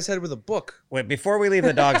broke a guy's head with a book. Wait, before we leave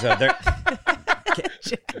the dogs though,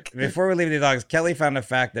 before we leave the dogs, Kelly found a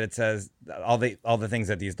fact that it says all the things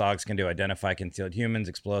that these dogs can do: identify concealed humans,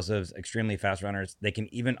 explosives, extremely fast runners. They can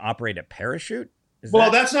even operate a parachute.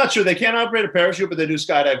 That's not true. They can't operate a parachute, but they do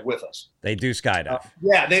skydive with us. They do skydive.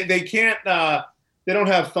 They can't. They don't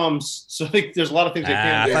have thumbs, so I think there's a lot of things they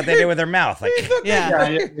can't do. I thought they did with their mouth. Like,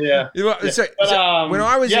 yeah. So when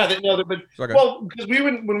I was because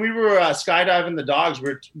when we were skydiving the dogs,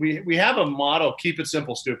 we have a motto: keep it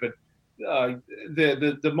simple, stupid.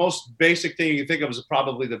 The most basic thing you can think of is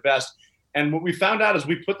probably the best. And what we found out is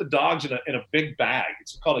we put the dogs in a big bag.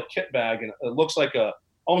 It's called a kit bag, and it looks like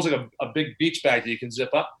almost like a big beach bag that you can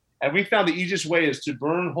zip up. And we found the easiest way is to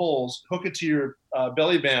burn holes, hook it to your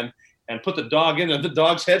belly band, and put the dog in, and the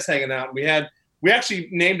dog's head's hanging out. We actually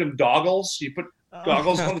named them Doggles. You put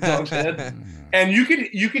goggles on the dog's head, and you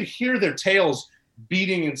could hear their tails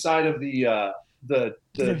beating inside of the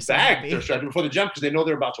bag they're strapped before the jump because they know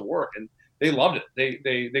they're about to work, and they loved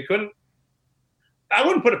it. They couldn't. I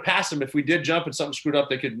wouldn't put it past them. If we did jump and something screwed up,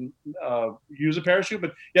 they could use a parachute.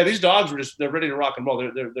 But yeah, these dogs they're ready to rock and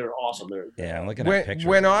roll. They're awesome. I'm looking at pictures.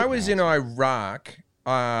 When I was in Iraq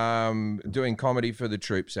doing comedy for the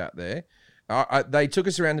troops out there, they took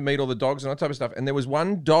us around to meet all the dogs and all that type of stuff. And there was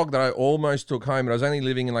one dog that I almost took home, and I was only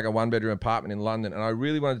living in like a 1-bedroom apartment in London. And I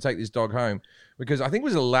really wanted to take this dog home because I think it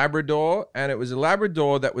was a Labrador, and it was a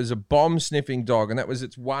Labrador that was a bomb sniffing dog. And that was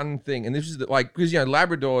its one thing. And this is because,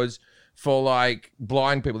 Labradors for like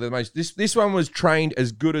blind people, this one was trained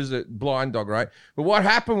as good as a blind dog, right? But what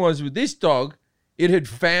happened was with this dog, it had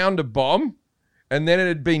found a bomb. And then it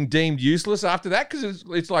had been deemed useless after that because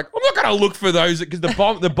it's like, I'm not going to look for those because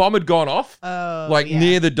the bomb had gone off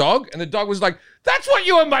near the dog. And the dog was like, that's what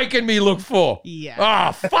you were making me look for. Yeah.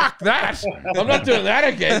 Oh, fuck that. I'm not doing that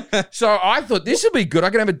again. So I thought this would be good. I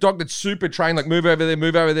can have a dog that's super trained, like move over there,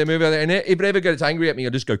 move over there, move over there. And if it ever gets angry at me,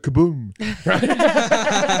 I'll just go kaboom.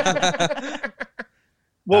 Right?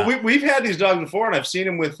 Well, we've had these dogs before, and I've seen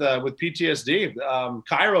them with PTSD.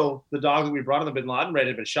 Cairo, the dog that we brought on the Bin Laden raid,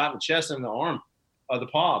 had been shot in the chest and in the arm. The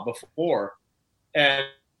paw before, and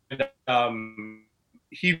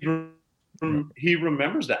he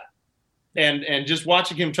remembers that, and just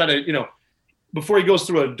watching him try to, before he goes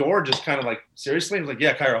through a door, just kind of like seriously, he's like,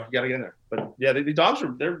 yeah, Cairo, you gotta get in there. But yeah, the dogs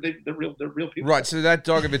are they're real people. Right. So that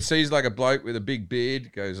dog, if it sees like a bloke with a big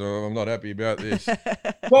beard, goes, oh, I'm not happy about this.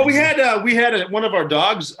 Well, we had one of our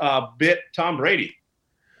dogs bit Tom Brady,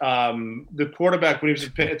 the quarterback when he was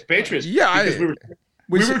at the Patriots. Yeah.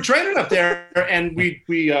 We were training up there, and we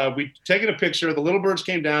taking a picture. The little birds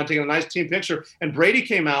came down, taking a nice team picture, and Brady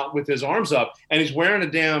came out with his arms up, and he's wearing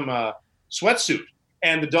a damn sweatsuit.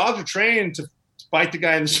 And the dogs are trained to bite the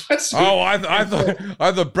guy in the sweatsuit. Oh, I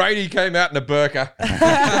thought Brady came out in a burqa.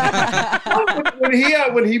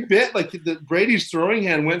 when he bit, like Brady's throwing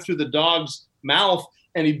hand went through the dog's mouth,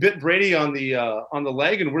 and he bit Brady on the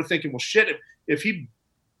leg, and we're thinking, well, shit, if he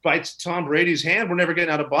bites Tom Brady's hand, we're never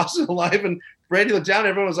getting out of Boston alive. And Brady looked down,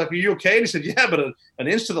 everyone was like, are you okay? And he said, yeah, but an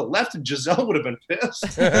inch to the left, and Giselle would have been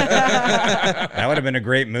pissed. That would have been a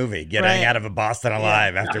great movie, getting out of a Boston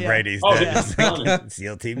alive after Brady's dead. Yeah.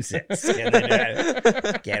 SEAL Team 6.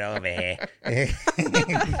 Get over here.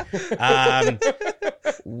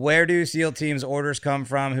 Where do SEAL Team's orders come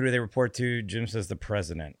from? Who do they report to? Jim says the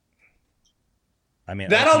president. I mean,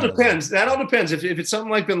 that all depends. If it's something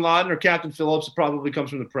like Bin Laden or Captain Phillips, it probably comes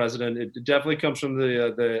from the president. It definitely comes from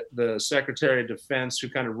the Secretary of Defense, who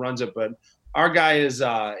kind of runs it. But our guy is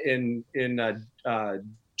in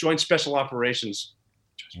Joint Special Operations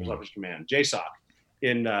Command, JSOC,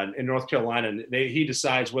 in North Carolina. And he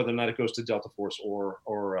decides whether or not it goes to Delta Force or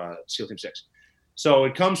SEAL Team 6. So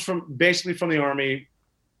it comes basically from the Army.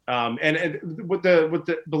 And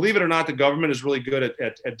believe it or not, the government is really good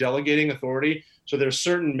at delegating authority. So there's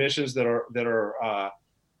certain missions that are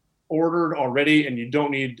ordered already, and you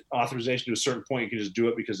don't need authorization to a certain point. You can just do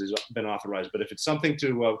it because it's been authorized. But if it's something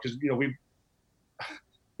to, because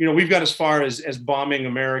we've got as far as bombing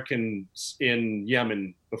Americans in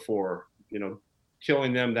Yemen before,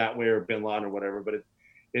 killing them that way, or Bin Laden or whatever. But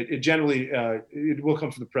it generally it will come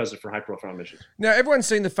from the president for high-profile missions. Now, everyone's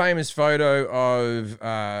seen the famous photo of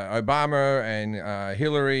Obama and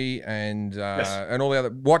Hillary and all the other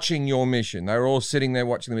watching your mission. They were all sitting there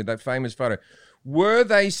watching them with that famous photo. Were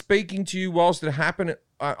they speaking to you whilst it happened?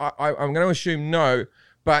 I'm going to assume no.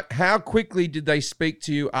 But how quickly did they speak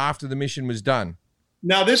to you after the mission was done?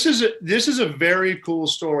 Now, this is a very cool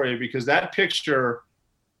story, because that picture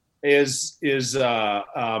is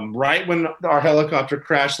right when our helicopter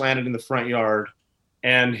crash landed in the front yard,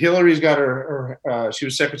 and Hillary's got her she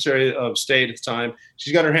was Secretary of State at the time.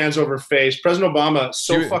 She's got her hands over her face. President Obama,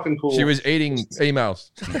 fucking cool. She was eating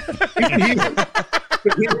emails.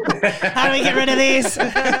 How do we get rid of these?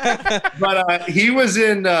 But he was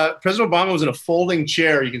President Obama was in a folding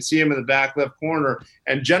chair. You can see him in the back left corner.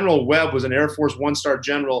 And General Webb was an Air Force one-star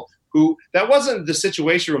general who, that wasn't the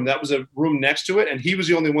Situation Room. That was a room next to it. And he was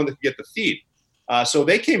the only one that could get the feed. So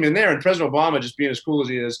they came in there, and President Obama, just being as cool as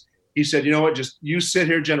he is, he said, you know what, just you sit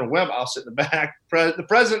here, General Webb, I'll sit in the back. The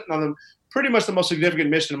president, on pretty much the most significant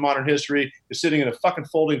mission in modern history, is sitting in a fucking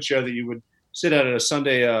folding chair that you would sit at a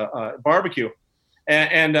Sunday barbecue.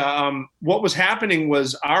 And what was happening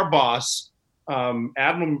was our boss,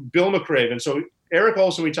 Admiral Bill McRaven. So Eric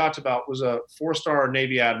Olson, we talked about, was a 4-star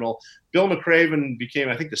Navy admiral. Bill McRaven became,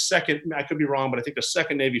 I think, the second, I could be wrong, but I think the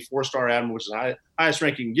second Navy 4-star admiral, which is the highest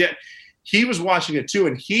rank you can get. He was watching it too,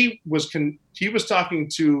 and he was talking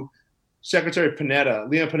to Secretary Panetta,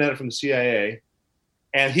 Leon Panetta from the CIA,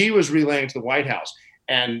 and he was relaying to the White House.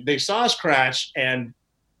 And they saw us crash, and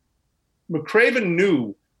McRaven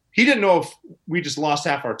knew. He didn't know if we just lost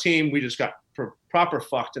half our team. We just got proper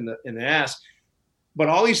fucked in the ass. But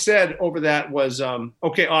all he said over that was,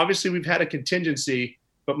 okay, obviously we've had a contingency,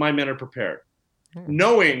 but my men are prepared.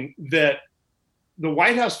 Knowing that the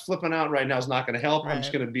White House flipping out right now is not going to help. Right. I'm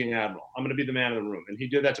just going to be an admiral. I'm going to be the man in the room. And he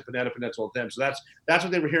did that to Panetta. Panetta told them. So that's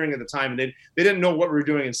what they were hearing at the time. And they didn't know what we were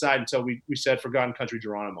doing inside until we said Forgotten Country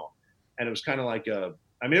Geronimo. And it was kind of like, it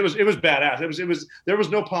was badass. There was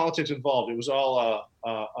no politics involved. It was all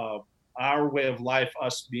our way of life,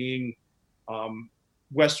 us being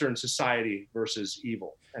Western society versus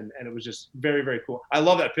evil. And it was just very, very cool. I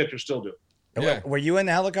love that picture, still do. Yeah. Were you in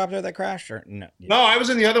the helicopter that crashed or no? No, I was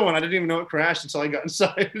in the other one. I didn't even know it crashed until I got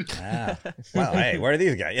inside. Well, hey, where are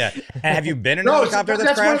these guys? Yeah. And have you been in a helicopter that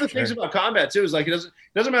crashed? That's one of the things about combat too. Is like it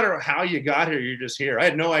doesn't matter how you got here. You're just here. I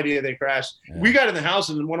had no idea they crashed. Yeah. We got in the house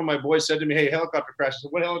and one of my boys said to me, "Hey, helicopter crashed." I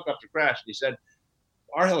said, "What helicopter crashed?" And he said,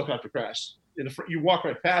 "Our helicopter crashed." You walk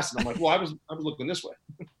right past, and I'm like, "Well, I was looking this way."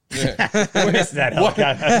 Yeah. What is that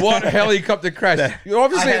helicopter? What helicopter crash?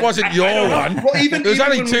 Obviously, it wasn't your one. Well, there's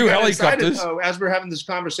only 2 helicopters. Inside, as we were having this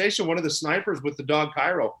conversation, one of the snipers with the dog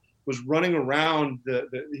Cairo was running around.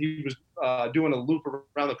 He was doing a loop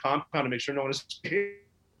around the compound to make sure no one escaped.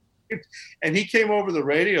 And he came over the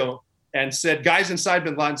radio and said, "Guys inside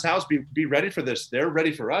Bin Laden's house, be ready for this. They're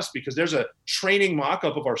ready for us because there's a training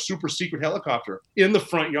mock-up of our super secret helicopter in the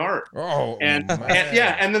front yard." Oh, and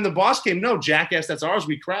then the boss came, "No, jackass, that's ours.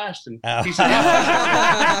 We crashed." And he said,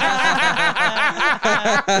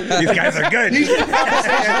 "These guys are good." He's on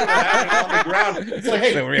the ground. It's like,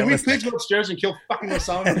 "Hey, can we please go upstairs and kill fucking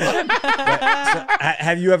Osama?" So,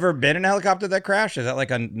 have you ever been in a helicopter that crashed? Is that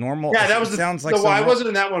like a normal? Yeah, that was sounds like. Well, I wasn't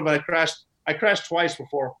in that one, but I crashed twice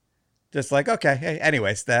before. Just like, okay. Hey,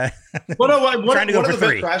 anyways, trying to go for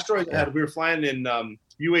 3. Crash stories I had, we were flying in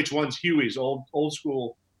UH-1s, Hueys, old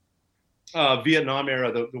school Vietnam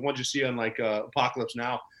era, the ones you see on like Apocalypse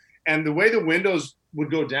Now. And the way the windows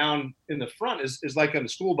would go down in the front is like on the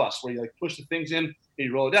school bus where you like push the things in and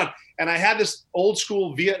you roll it down. And I had this old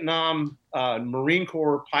school Vietnam Marine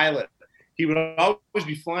Corps pilot. He would always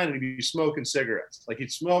be flying and he'd be smoking cigarettes. Like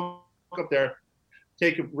he'd smoke up there,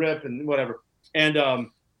 take a rip and whatever. And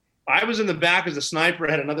I was in the back as a sniper.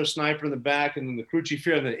 I had another sniper in the back, and then the crew chief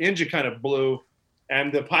here, and the engine kind of blew.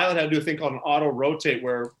 And the pilot had to do a thing called an auto rotate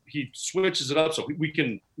where he switches it up so we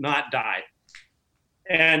can not die.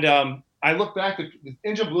 And I look back, the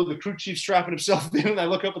engine blew, the crew chief strapping himself in, and I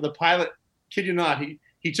look up at the pilot. Kid you not,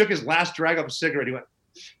 he took his last drag off a cigarette. He went,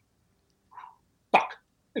 "Fuck,"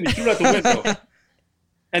 and he threw it out the window.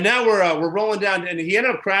 And now we're rolling down, and he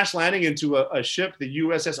ended up crash landing into a ship, the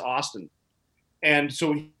USS Austin. And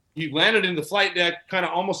so he landed in the flight deck, kind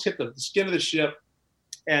of almost hit the skin of the ship.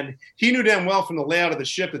 And he knew damn well from the layout of the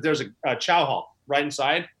ship that there's a chow hall right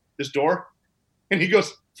inside this door. And he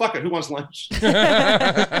goes, "Fuck it, who wants lunch?"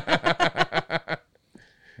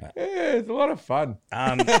 Yeah, it's a lot of fun.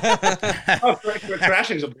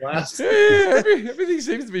 Crashing's a blast. Yeah, everything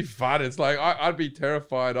seems to be fun. It's like I'd be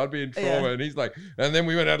terrified. I'd be in trauma. Yeah. And he's like, and then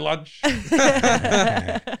we went at lunch. Who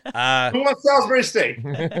wants Salisbury steak?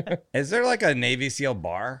 Is there like a Navy SEAL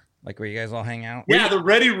bar, like where you guys all hang out? Yeah, the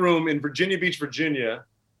Ready Room in Virginia Beach, Virginia,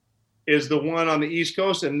 is the one on the East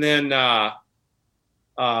Coast, and then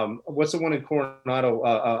what's the one in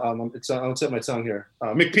Coronado? It's on tip of my tongue here.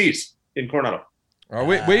 McPeace in Coronado. Oh,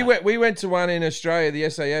 we went to one in Australia, the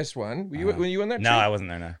SAS one. Were you on that trip? No, I wasn't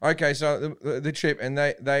there, no. Okay, so the trip, and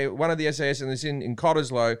they one of the SAS, and it's in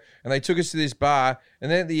Cottesloe, and they took us to this bar, and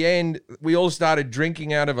then at the end, we all started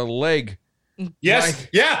drinking out of a leg. Yes,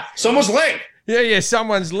 someone's leg. Yeah,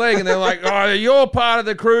 someone's leg, and they're like, "Oh, you're part of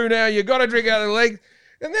the crew now, you got to drink out of the leg."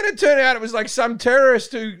 And then it turned out it was like some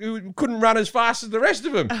terrorist who couldn't run as fast as the rest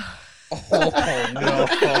of them. Oh, no.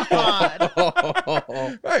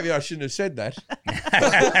 Maybe I shouldn't have said that.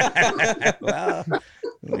 Well,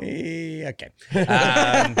 okay.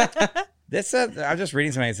 I'm just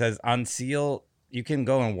reading something. It says on SEAL, you can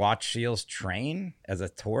go and watch SEALs train as a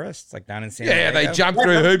tourist, like down in San Diego. Yeah, they jump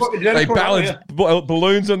through hoops. They balance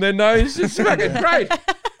balloons on their nose. It's fucking great.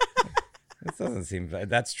 This doesn't seem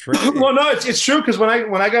that's true. Well, no, it's true because when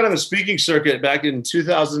I got on the speaking circuit back in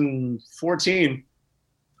 2014.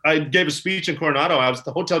 I gave a speech in Coronado. I was at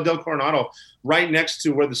the Hotel del Coronado right next to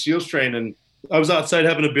where the SEALs train. And I was outside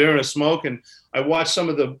having a beer and a smoke. And I watched some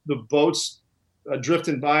of the boats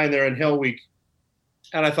drifting by and they're in Hell Week.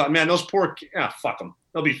 And I thought, man, those poor, fuck them.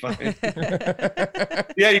 They'll be fine.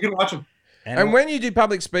 Yeah, you can watch them. And when you do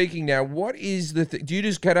public speaking now, what is the do you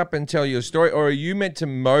just get up and tell your story, or are you meant to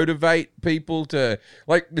motivate people to,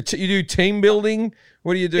 like, you do team building?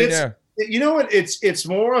 What do you do now? You know what? It's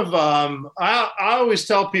more of I always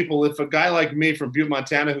tell people, if a guy like me from Butte,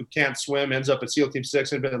 Montana, who can't swim ends up at SEAL Team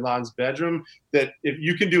 6 in Bin Laden's bedroom, that if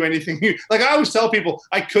you can do anything, like I always tell people,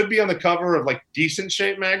 I could be on the cover of like Decent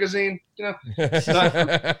Shape magazine, you know,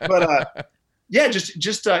 but yeah,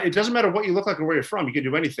 just it doesn't matter what you look like or where you're from, you can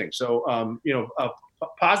do anything. So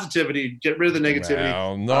positivity, get rid of the negativity.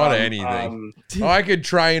 Well, not anything. I could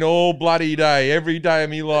train all bloody day, every day of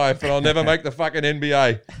my life, and I'll never make the fucking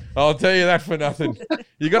NBA. I'll tell you that for nothing.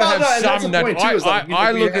 You got to have some.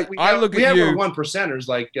 I look at you. We're one percenters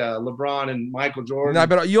like LeBron and Michael Jordan. No,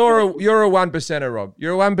 but you're a one percenter, Rob.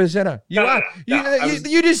 You're a one percenter. You are.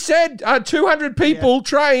 You just said 200 people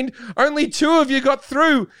trained. Only 2 of you got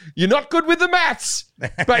through. You're not good with the maths,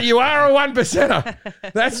 but you are a one percenter.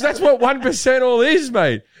 That's what 1% all is,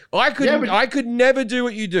 mate. I could never do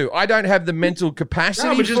what you do. I don't have the mental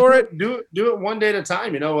capacity for it. Do it one day at a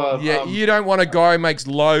time. You know. You don't want a guy who makes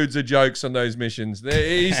loads of jokes on those missions.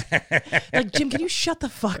 Like, Jim, can you shut the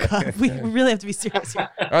fuck up? We really have to be serious here.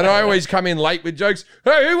 And I always come in late with jokes.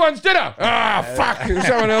 Hey, who wants dinner? Fuck!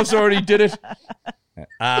 Someone else already did it.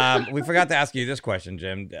 We forgot to ask you this question,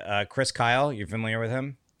 Jim. Chris Kyle, you familiar with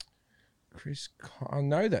him? I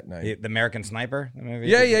know that name. The American Sniper? Movie?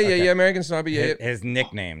 Yeah, American Sniper, yeah. His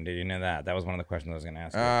nickname, did you know that? That was one of the questions I was going to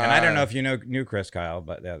ask you. And I don't know if you knew Chris Kyle,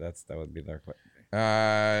 but yeah, that would be their question.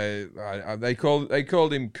 They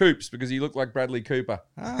called him Coops because he looked like Bradley Cooper.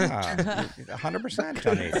 100%,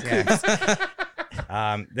 Tony.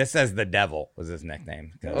 Yeah. This says the Devil was his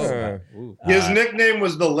nickname. His nickname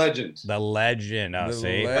was the Legend. The Legend. Oh,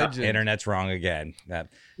 see, Legend. Internet's wrong again.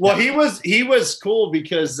 Well, he was cool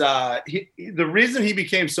because the reason he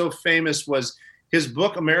became so famous was his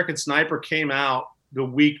book American Sniper came out the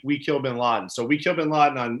week We Killed Bin Laden. So We Killed Bin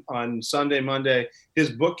Laden on Sunday, Monday. His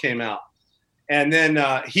book came out. And then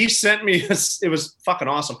he sent me, it was fucking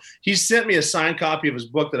awesome. He sent me a signed copy of his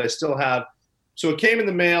book that I still have. So it came in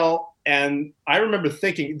the mail. And I remember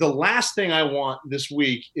thinking, the last thing I want this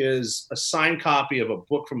week is a signed copy of a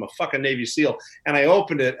book from a fucking Navy SEAL. And I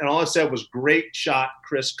opened it, and all it said was, "Great shot,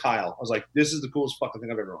 Chris Kyle." I was like, this is the coolest fucking thing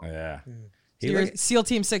I've ever read. Yeah. So you're SEAL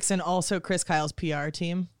Team 6 and also Chris Kyle's PR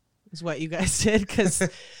team is what you guys did, because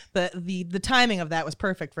the timing of that was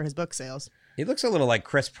perfect for his book sales. He looks a little like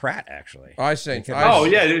Chris Pratt, actually.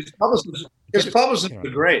 His publicists are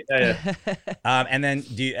great. Yeah. And then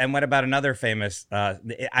what about another famous?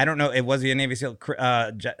 I don't know. Was he a Navy SEAL?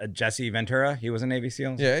 Jesse Ventura. He was a Navy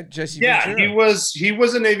SEAL. Yeah, Jesse. Ventura. He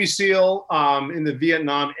was a Navy SEAL in the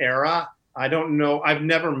Vietnam era. I don't know. I've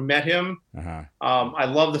never met him. I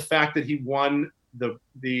love the fact that he won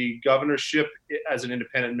the governorship as an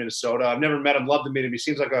independent in Minnesota. I've never met him. Love to meet him. He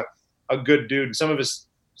seems like a good dude. Some of his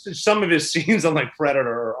scenes on like Predator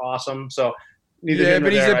are awesome. So. But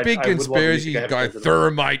he's a big conspiracy guy.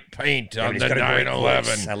 Thermite paint on the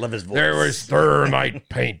 9/11. I love his voice. There was thermite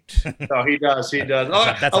paint. No, he does. A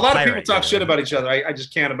lot of people talk shit about each other. I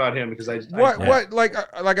just can't about him because I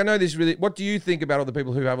know this really. What do you think about all the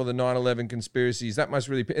people who have all the 9/11 conspiracies? That must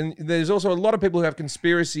really. And there's also a lot of people who have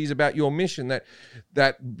conspiracies about your mission that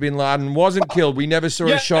Bin Laden wasn't killed. We never saw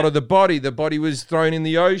a shot of the body. The body was thrown in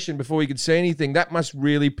the ocean before we could see anything. That must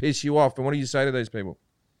really piss you off. And what do you say to those people?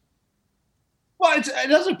 Well, it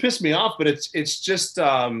doesn't piss me off, but it's just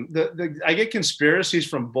I get conspiracies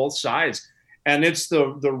from both sides, and it's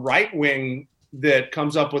the right wing that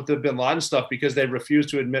comes up with the Bin Laden stuff because they refuse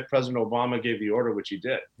to admit President Obama gave the order, which he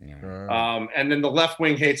did. Yeah. And then the left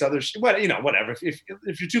wing hates others. Whatever.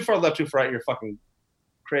 If you're too far left, too far right, you're fucking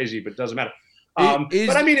crazy. But it doesn't matter.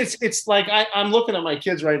 But I mean, it's like I'm looking at my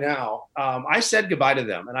kids right now. I said goodbye to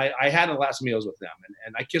them, and I had the last meals with them,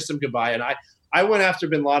 and I kissed them goodbye, and I went after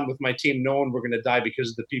Bin Laden with my team knowing we're going to die because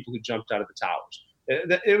of the people who jumped out of the towers.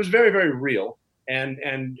 It was very, very real. And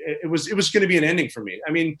it was going to be an ending for me.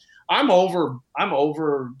 I mean, I'm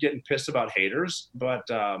over getting pissed about haters, but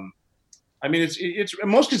I mean, it's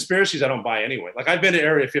most conspiracies I don't buy anyway. Like I've been to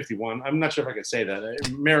Area 51. I'm not sure if I can say that.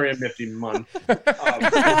 Mariam 51.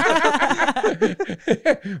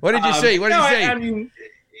 What did you say? What did you say? I mean,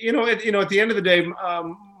 at the end of the day,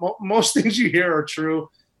 most things you hear are true.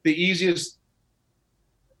 The easiest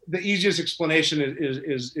explanation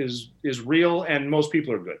is real, and most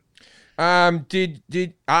people are good. Are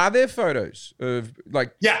there photos of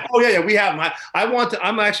like? Yeah. Oh yeah. We have them.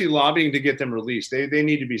 I'm actually lobbying to get them released. They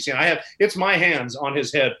need to be seen. It's my hands on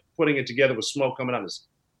his head, putting it together with smoke coming out,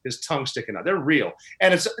 his tongue sticking out. They're real,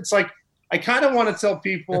 and it's like I kind of want to tell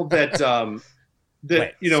people that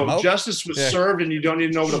justice was served, and you don't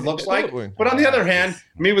even know what it looks like. But on the other hand,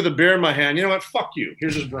 me with a beer in my hand, you know what? Fuck you.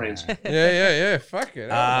 Here's his brains. Yeah. Fuck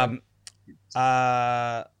it.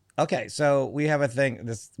 Okay, so we have a thing.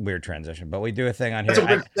 This weird transition, but we do a thing on here.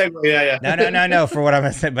 That's a weird segue. Yeah. No. For what I'm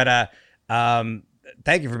gonna say, but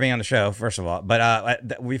thank you for being on the show, first of all. But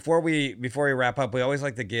before we wrap up, we always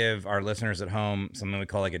like to give our listeners at home something we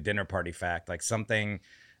call like a dinner party fact, like something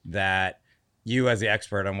that you, as the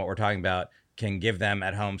expert on what we're talking about, can give them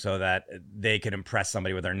at home so that they can impress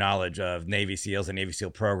somebody with their knowledge of Navy SEALs and Navy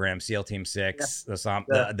SEAL program, SEAL Team 6,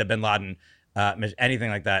 the Bin Laden,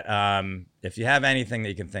 anything like that. If you have anything that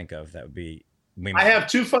you can think of, that would be. I have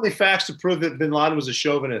 2 funny facts to prove that Bin Laden was a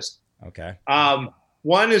chauvinist. Okay.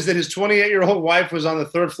 One is that his 28-year-old wife was on the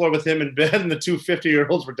 3rd floor with him in bed, and the 2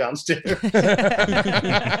 50-year-olds were downstairs.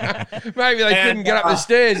 Maybe they couldn't get up the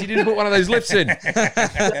stairs. He didn't put one of those lifts in.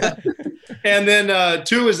 And then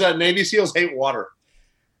 2 is that Navy SEALs hate water.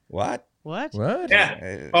 What?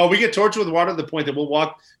 Yeah. Oh, we get tortured with water to the point that we'll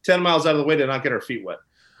walk 10 miles out of the way to not get our feet wet.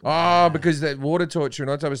 Oh, because that water torture and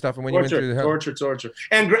all that type of stuff. And when you went through the hell. Torture.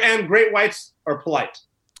 And great whites are polite.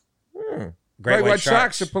 Great white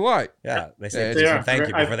sharks are polite. Yeah, they say thank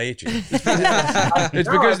you before they eat you. It's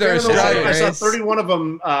because they're Australian. I saw 31 of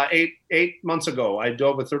them 8 months ago. I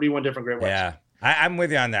dove with 31 different great whites. Yeah, I'm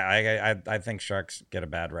with you on that. I think sharks get a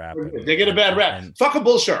bad rap. They get a bad rap. Fuck a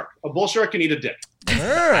bull shark. A bull shark can eat a dick.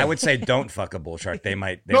 I would say don't fuck a bull shark. They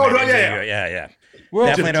might. Yeah. Well,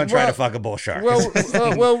 definitely don't try to fuck a bull shark.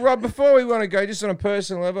 Well, Rob, before we want to go, just on a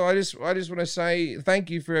personal level, I just want to say thank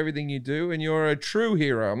you for everything you do, and you're a true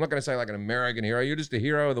hero. I'm not going to say like an American hero. You're just a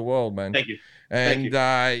hero of the world, man. Thank you. And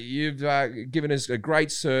you've given us a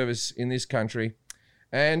great service in this country,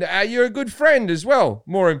 and you're a good friend as well,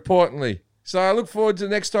 more importantly. So I look forward to the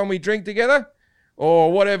next time we drink together,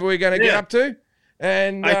 or whatever we're going to get up to.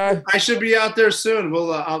 And I should be out there soon.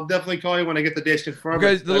 I'll definitely call you when I get the dates confirmed.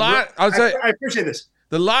 Because I appreciate this.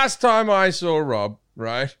 The last time I saw Rob,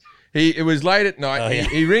 right? It was late at night. Oh, yeah.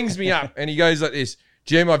 He rings me up and he goes like this: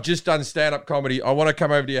 Jim, I've just done stand-up comedy. I want to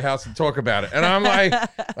come over to your house and talk about it. And I'm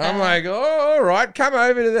like, oh, all right, come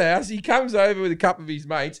over to the house. He comes over with a couple of his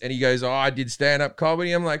mates and he goes, oh, I did stand-up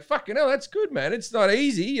comedy. I'm like, fucking hell, that's good, man. It's not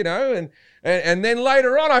easy, you know. And then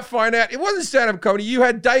later on, I find out it wasn't stand-up comedy. You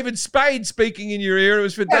had David Spade speaking in your ear. It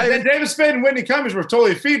was for David. David Spade and Whitney Cummings were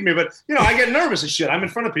totally feeding me, but I get nervous and shit. I'm in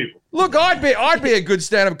front of people. Look, I'd be a good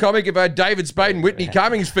stand-up comic if I had David Spade and Whitney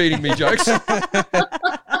Cummings feeding me jokes.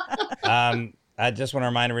 I just want to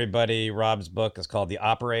remind everybody, Rob's book is called The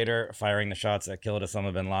Operator, Firing the Shots That Killed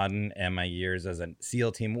Osama bin Laden and My Years as a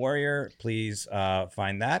SEAL Team Warrior. Please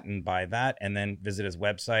find that and buy that, and then visit his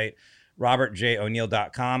website,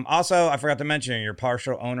 robertjoneal.com. Also, I forgot to mention, you're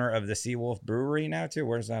partial owner of the Seawolf Brewery now too.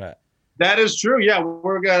 Where's that at? That is true. Yeah,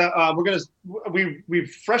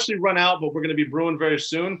 we've freshly run out, but we're gonna be brewing very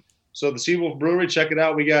soon. So the Seawolf Brewery, check it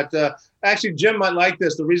out. We got actually Jim might like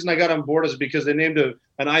this. The reason I got on board is because they named an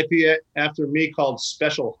IPA after me called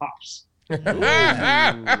Special Hops.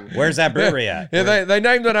 Where's that brewery at? Yeah, they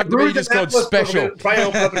named it after me, just called Special. Probably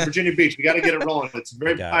open up in Virginia Beach. We got to get it rolling. It's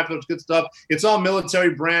very popular. It's good stuff. It's all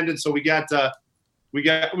military branded. So we got a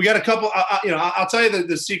couple. I'll tell you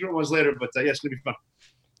the secret ones later. But yeah, it's gonna be fun.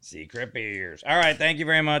 Secret beers. All right. Thank you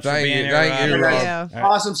very much for Thank being you. here. Thank you, Rob. Yeah. Right.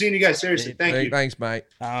 Awesome seeing you guys. Seriously, thank you. Thanks, mate.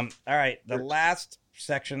 All right. The last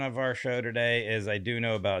section of our show today is I do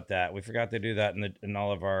know about that. We forgot to do that in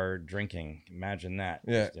all of our drinking. Imagine that.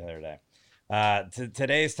 Yeah. Just the other day.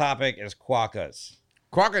 Today's topic is quokkas.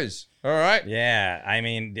 Quokkas. All right. Yeah. I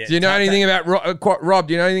mean, Do you know anything about Rob?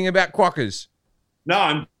 Do you know anything about quokkas? No,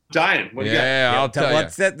 I'm dying. What do you got? I'll tell you.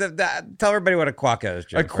 Tell everybody what a quokka is,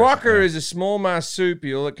 Jim. A quokka is a small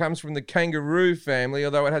marsupial that comes from the kangaroo family,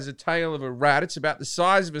 although it has a tail of a rat. It's about the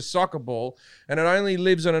size of a soccer ball, and it only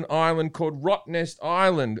lives on an island called Rottnest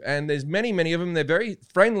Island. And there's many, many of them. They're very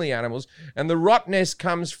friendly animals. And the Rottnest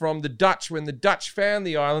comes from the Dutch. When the Dutch found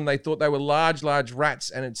the island, they thought they were large, large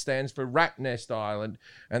rats, and it stands for Ratnest Island.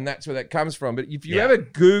 And that's where that comes from. But if you ever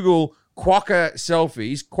Google quokka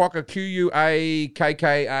selfies, quokka,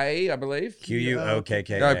 Quakka, I believe.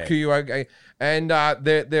 Quokka. No, Quokka. And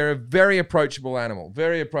they're a very approachable animal.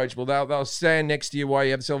 Very approachable. They'll stand next to you while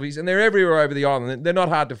you have selfies, and they're everywhere over the island. They're not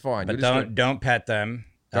hard to find. But don't pet them.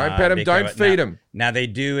 Don't pet them. Don't feed them. Now they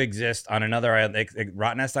do exist on another island,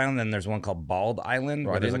 Rottnest Island. Then there's one called Bald Island,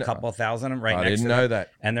 where there's a couple thousand of them I didn't know that.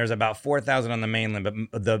 And there's about 4,000 on the mainland,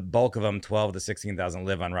 but the bulk of them, 12 to 16,000,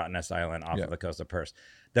 live on Rottnest Island off of the coast of Perth.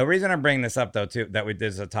 The reason I'm bringing this up, though, too,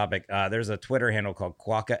 this is a topic. There's a Twitter handle called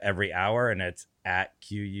Quokka Every Hour, and it's at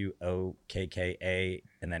Quokka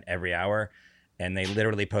and then every hour. and they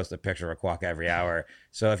literally post a picture of a quokka every hour.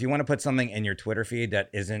 So if you want to put something in your Twitter feed that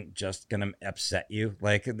isn't just gonna upset you,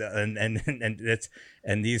 like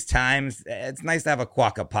and these times, it's nice to have a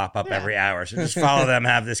quokka pop up every hour. So just follow them,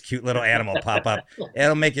 have this cute little animal pop up.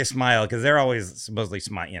 It'll make you smile because they're always supposedly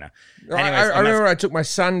smart, Anyways, I remember I took my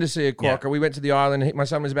son to see a quokka. We went to the island. My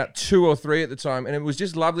son was about 2 or 3 at the time, and it was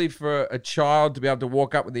just lovely for a child to be able to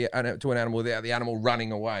walk up with to an animal without the animal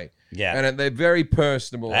running away. Yeah, and they're very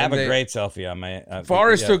personable. I have a great selfie on my.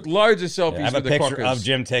 Forrest took loads of selfies. I have with a picture quokkas. of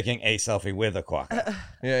Jim taking a selfie with a quokka.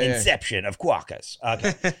 Inception of quokkas.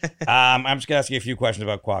 Okay, I'm just gonna ask you a few questions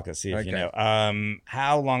about quokkas. See if you know.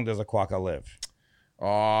 How long does a quokka live?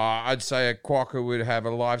 I'd say a quokka would have a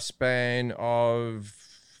lifespan of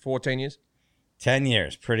 14 years. 10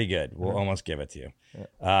 years, pretty good. We'll almost give it to you.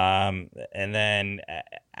 And then.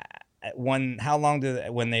 When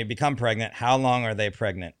they become pregnant, how long are they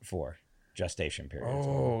pregnant for? Gestation period.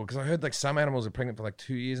 Oh, because I heard like some animals are pregnant for like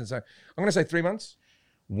 2 years, and so I'm gonna say 3 months.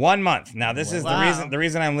 1 month. Now this is the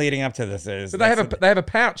reason I'm leading up to this is. But they have a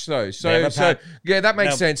pouch though, so that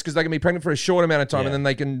makes sense because they can be pregnant for a short amount of time, and then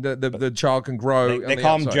they can the child can grow. They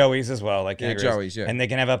call them joeys as well, like joeys, and they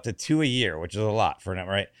can have up to 2 a year, which is a lot for them,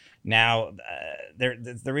 right? Now,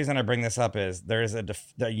 the reason I bring this up is there's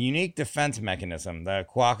the unique defense mechanism that a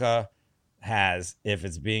quokka has if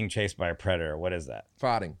it's being chased by a predator. What is that?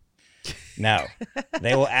 Farting. No,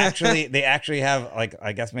 they actually have like,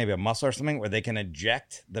 I guess maybe a muscle or something where they can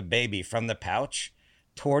eject the baby from the pouch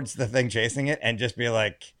towards the thing chasing it and just be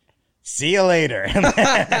like, see you later.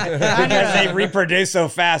 Because they reproduce so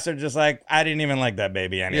fast, they're just like, I didn't even like that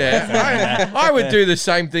baby anyway. Yeah, I would do the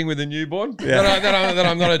same thing with a newborn that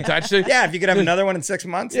I'm not attached to. Yeah, if you could have another one in 6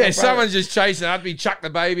 months. Yeah, someone's just chasing. I'd be chuck the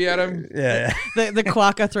baby at him. Yeah. The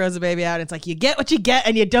quokka throws the baby out. It's like, you get what you get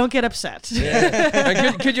and you don't get upset.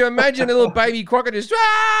 Yeah. Could you imagine a little baby quokka just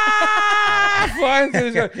flying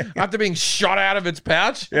through after being shot out of its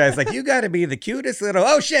pouch? Yeah, it's like, you got to be the cutest little,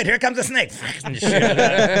 oh shit, here comes a snake.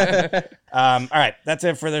 All right, that's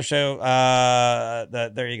it for the show.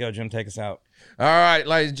 There you go, Jim. Take us out. All right,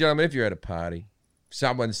 ladies and gentlemen, if you're at a party,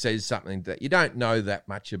 someone says something that you don't know that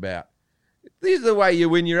much about, this is the way you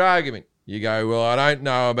win your argument. You go, well, I don't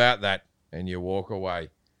know about that, and you walk away.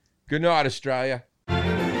 Good night, Australia.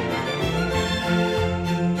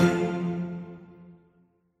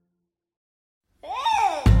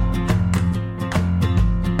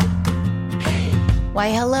 Why,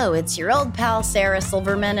 hello, it's your old pal, Sarah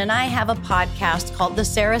Silverman, and I have a podcast called The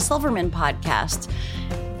Sarah Silverman Podcast.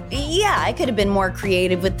 Yeah, I could have been more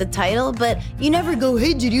creative with the title, but you never go,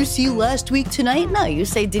 hey, did you see Last Week Tonight? No, you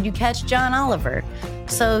say, did you catch John Oliver?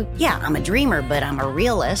 So, yeah, I'm a dreamer, but I'm a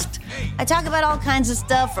realist. I talk about all kinds of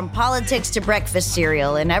stuff, from politics to breakfast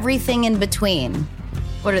cereal and everything in between.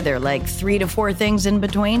 What are there, like 3 to 4 things in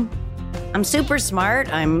between? I'm super smart.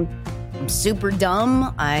 I'm super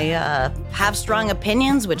dumb. I have strong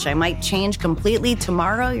opinions, which I might change completely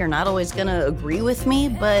tomorrow. You're not always going to agree with me,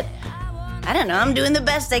 but I don't know. I'm doing the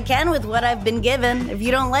best I can with what I've been given. If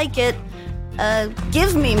you don't like it,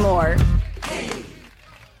 give me more.